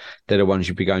Green, they're the ones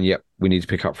you'd be going, yep, we need to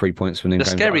pick up 3 points from them. The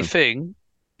scary thing,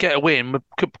 get a win,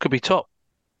 could be top.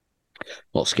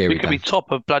 Not scary. We could be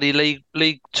top of bloody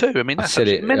League Two. I mean, I that's said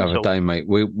it absolutely the mental. other day, mate.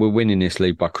 We're winning this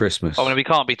league by Christmas. I mean, we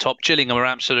can't be top. Gillingham are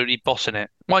absolutely bossing it.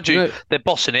 Mind you, You know- they're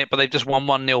bossing it, but they've just won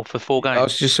 1-0 for 4 I games.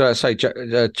 was just about to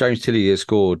say, James Tilley has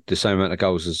scored the same amount of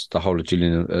goals as the whole of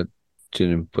Gillingham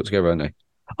put together, haven't they?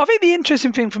 I think the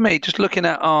interesting thing for me, just looking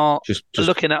at Just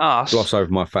looking at us, gloss over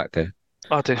my fact there.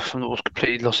 I was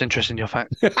completely lost interest in your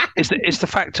fact. It's the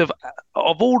fact of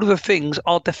all of the things,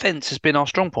 our defence has been our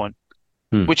strong point,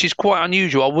 which is quite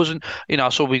unusual. I wasn't, I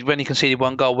saw we only conceded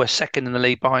 1 goal. We're second in the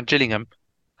league behind Gillingham.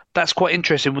 That's quite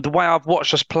interesting. With the way I've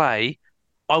watched us play,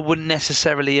 I wouldn't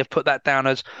necessarily have put that down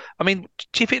as. I mean,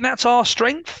 do you think that's our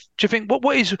strength? Do you think what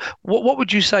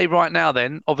would you say right now?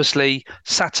 Then, obviously,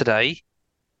 Saturday.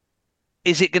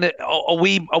 Is it going to? Are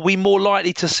we more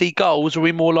likely to see goals? Or are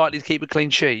we more likely to keep a clean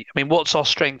sheet? I mean, what's our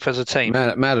strength as a team?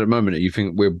 Mad at the moment, you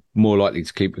think we're more likely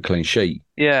to keep a clean sheet.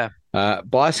 Yeah.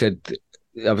 But I said,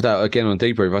 again on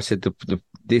debrief, I said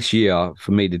this year,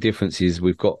 for me, the difference is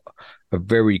we've got a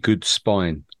very good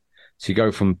spine. So you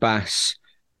go from Bass,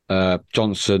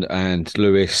 Johnson and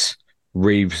Lewis,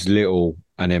 Reeves, Little,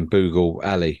 and then Bogle,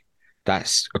 Ali.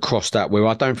 That's across that, where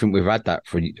I don't think we've had that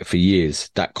for years,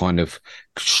 that kind of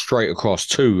straight across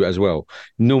 2 as well.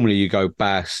 Normally you go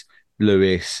Bass,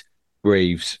 Lewis,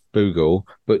 Reeves, Bogle,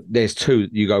 but there's 2,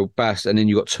 you go Bass, and then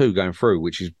you got 2 going through,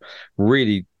 which is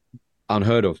really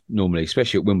unheard of normally,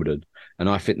 especially at Wimbledon. And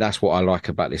I think that's what I like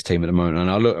about this team at the moment. And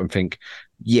I look and think,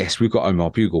 yes, we've got Omar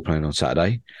Bogle playing on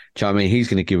Saturday. Do you know what I mean? He's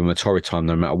going to give him a torrid time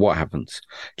no matter what happens.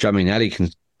 Do you know what I mean? Ali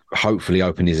can hopefully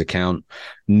open his account.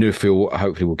 Nuffield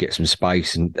hopefully will get some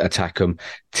space and attack him.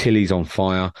 Tilley's on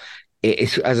fire.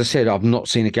 It's, as I said, I've not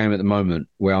seen a game at the moment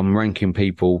where I'm ranking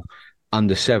people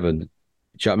under 7. Do you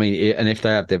know what I mean? And if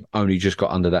they have, they've only just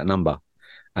got under that number.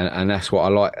 And that's what I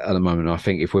like at the moment. I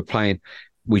think if we're playing,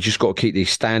 we just got to keep these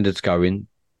standards going.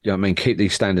 You know what I mean? Keep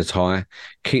these standards high.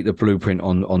 Keep the blueprint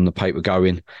on the paper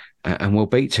going. And we'll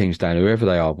beat teams down, whoever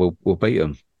they are. We'll beat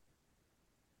them.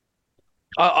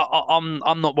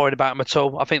 I'm not worried about them at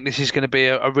all. I think this is going to be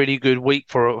a really good week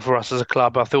for us as a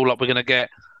club. I feel like we're going to get.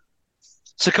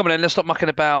 So come on then, let's stop mucking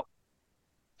about.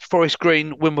 Forest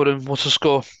Green, Wimbledon. What's the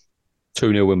score?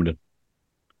 2-0 Wimbledon.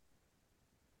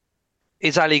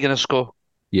 Is Ali going to score?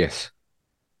 Yes.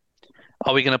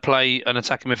 Are we going to play an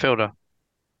attacking midfielder?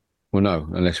 Well, no,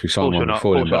 unless we sign Course one we're not,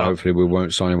 before then, course but we're not. hopefully we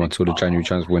won't sign one until the January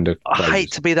transfer window I closes.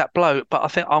 hate to be that bloke, but I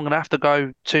think I'm going to have to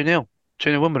go 2-0.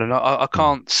 2-0 Wimbledon. I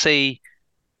can't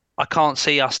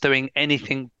see us doing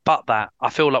anything but that. I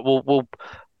feel like we'll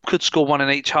could score 1 in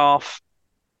each half.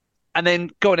 And then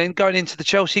going into the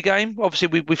Chelsea game,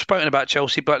 obviously we've spoken about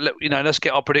Chelsea, but let's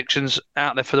get our predictions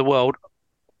out there for the world.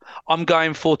 I'm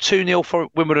going for 2-0 for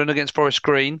Wimbledon against Forest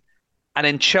Green, and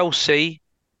then Chelsea,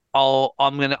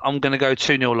 I'm gonna go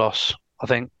 2-0 loss. I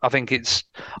think it's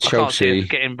Chelsea, I can't see us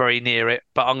getting very near it,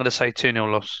 but I'm gonna say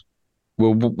 2-0 loss.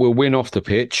 We'll win off the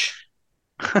pitch,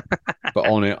 but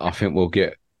on it, I think we'll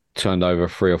get turned over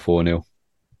 3 or 4-0.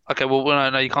 Okay, well,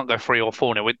 no, you can't go 3 or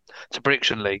 4-0. It's a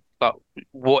prediction league. But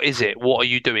what is it? What are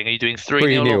you doing? Are you doing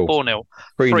 3-0 or 4-0?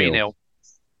 3-0.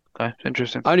 Okay,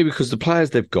 interesting. Only because the players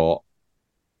they've got,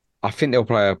 I think they'll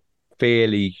play a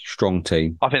fairly strong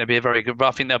team. I think they'll be a very good.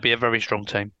 I think they'll be a very strong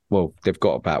team. Well, they've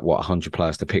got about 100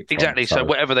 players to pick from. Exactly. So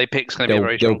whatever they pick is going to be a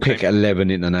very strong team. They'll pick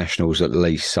 11 internationals at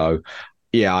least. So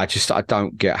yeah, I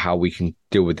don't get how we can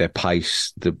deal with their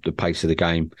pace, the pace of the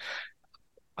game.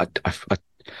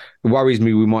 It worries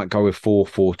me we might go with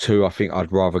 4-4-2. I think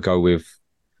I'd rather go with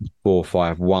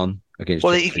 4-5-1 against.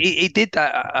 Well, he did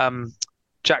that.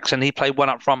 Jackson, he played one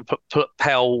up front, put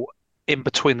Pell in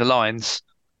between the lines.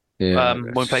 Yeah,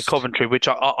 when we played Coventry, which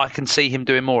I can see him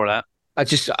doing more of that.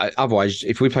 Otherwise,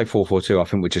 if we play 4-4-2, I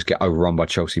think we just get overrun by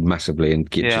Chelsea massively and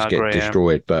get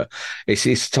destroyed. Yeah. But it's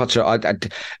such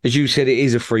as you said, it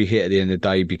is a free hit at the end of the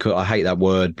day, because I hate that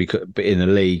word but in the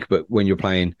league. But when you're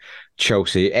playing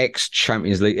Chelsea,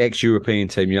 ex-Champions League, ex-European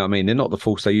team, you know what I mean? They're not the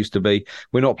force they used to be.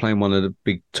 We're not playing one of the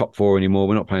big top 4 anymore.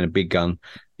 We're not playing a big gun.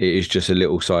 It is just a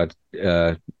little side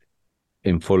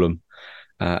in Fulham,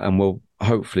 and we'll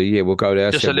hopefully we'll go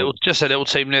there. Just a little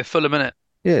team near Fulham, innit?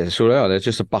 Yeah, that's all they are. They're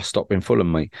just a bus stop in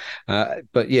Fulham, mate.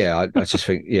 But yeah, I just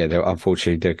think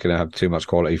unfortunately they're going to have too much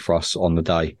quality for us on the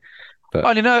day. But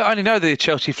I only know the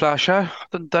Chelsea flower show. I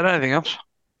don't know anything else.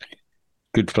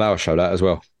 Good flower show that as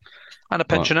well. And a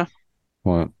pensioner.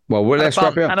 Right. Well, let's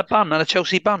wrap it up. And a bun, and a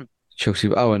Chelsea bun. Chelsea.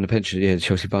 Oh, and the pensioner. Yeah, the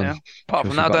Chelsea bun. Yeah. Apart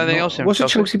from that, I don't think else. What's a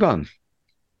Chelsea bun?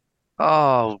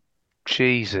 Oh,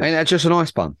 Jesus! Ain't that just an ice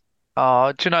bun?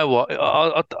 Do you know what?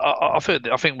 I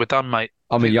think we're done, mate.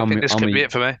 I think this could be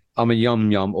it for me. I'm a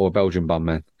yum or a Belgian bun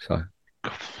man. So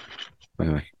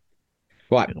anyway,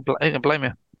 right. You can blame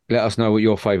you. Let us know what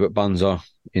your favourite buns are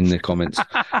in the comments.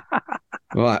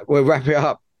 Right, we'll wrap it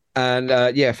up. And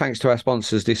thanks to our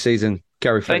sponsors this season,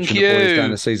 Gary Fletcher and the boys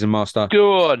down the Season Master.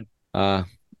 Go on.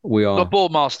 We are not Ball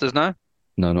Masters, no?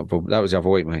 No, not Ball. That was the other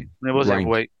week, mate. It was the other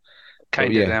week.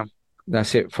 Caned it down.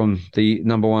 That's it from the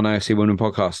number one AFC Women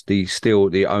podcast,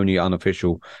 the only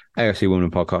unofficial AFC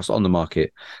Women podcast on the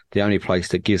market, the only place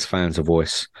that gives fans a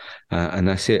voice. And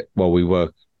that's it. Well, we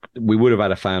would have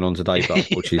had a fan on today, but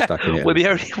unfortunately stuck in it. We're the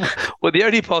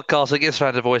only podcast that gives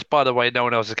fans a voice. By the way, no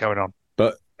one else is going on.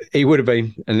 But he would have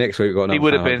been, and next week we've got another. He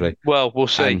would have been. Hopefully. Well, we'll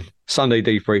see. And Sunday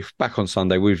debrief back on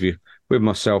Sunday with you, with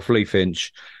myself, Lee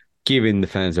Finch, giving the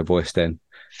fans a voice. Then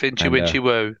Finchy Winchy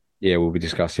Woo. Yeah, we'll be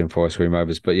discussing Forest Green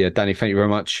Rovers. But yeah, Danny, thank you very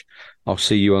much. I'll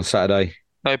see you on Saturday.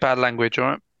 No bad language, all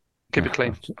right? Keep it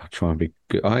clean. I'll try and be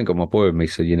good. I ain't got my boy with me,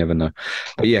 so you never know.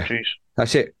 But yeah,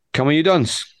 That's it. Come on, you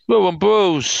dons. Well on,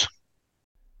 Bulls.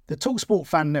 The TalkSport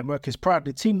Fan Network is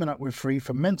proudly teaming up with Free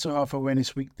for Mental Health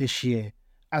Awareness Week this year.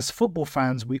 As football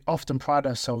fans, we often pride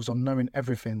ourselves on knowing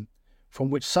everything, from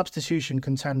which substitution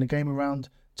can turn the game around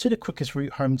to the quickest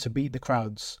route home to beat the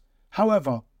crowds.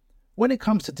 However, when it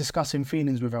comes to discussing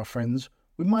feelings with our friends,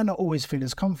 we might not always feel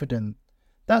as confident.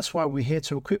 That's why we're here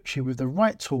to equip you with the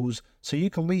right tools so you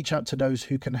can reach out to those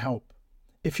who can help.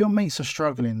 If your mates are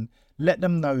struggling, let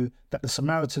them know that the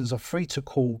Samaritans are free to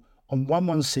call on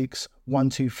 116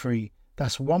 123.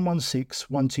 That's 116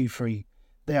 123.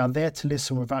 They are there to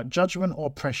listen without judgment or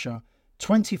pressure,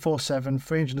 24/7,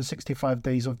 365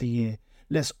 days of the year.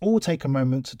 Let's all take a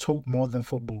moment to talk more than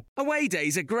football. Away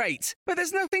days are great, but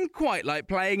there's nothing quite like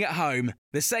playing at home.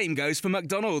 The same goes for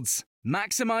McDonald's.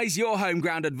 Maximise your home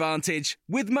ground advantage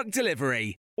with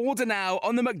McDelivery. Order now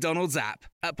on the McDonald's app.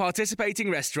 At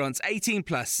participating restaurants, 18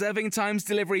 plus, serving times,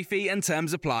 delivery fee and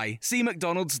terms apply. See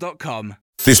mcdonalds.com.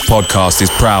 This podcast is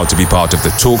proud to be part of the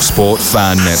TalkSport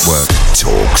Fan Network.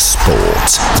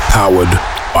 TalkSport. Powered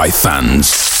by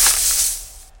fans.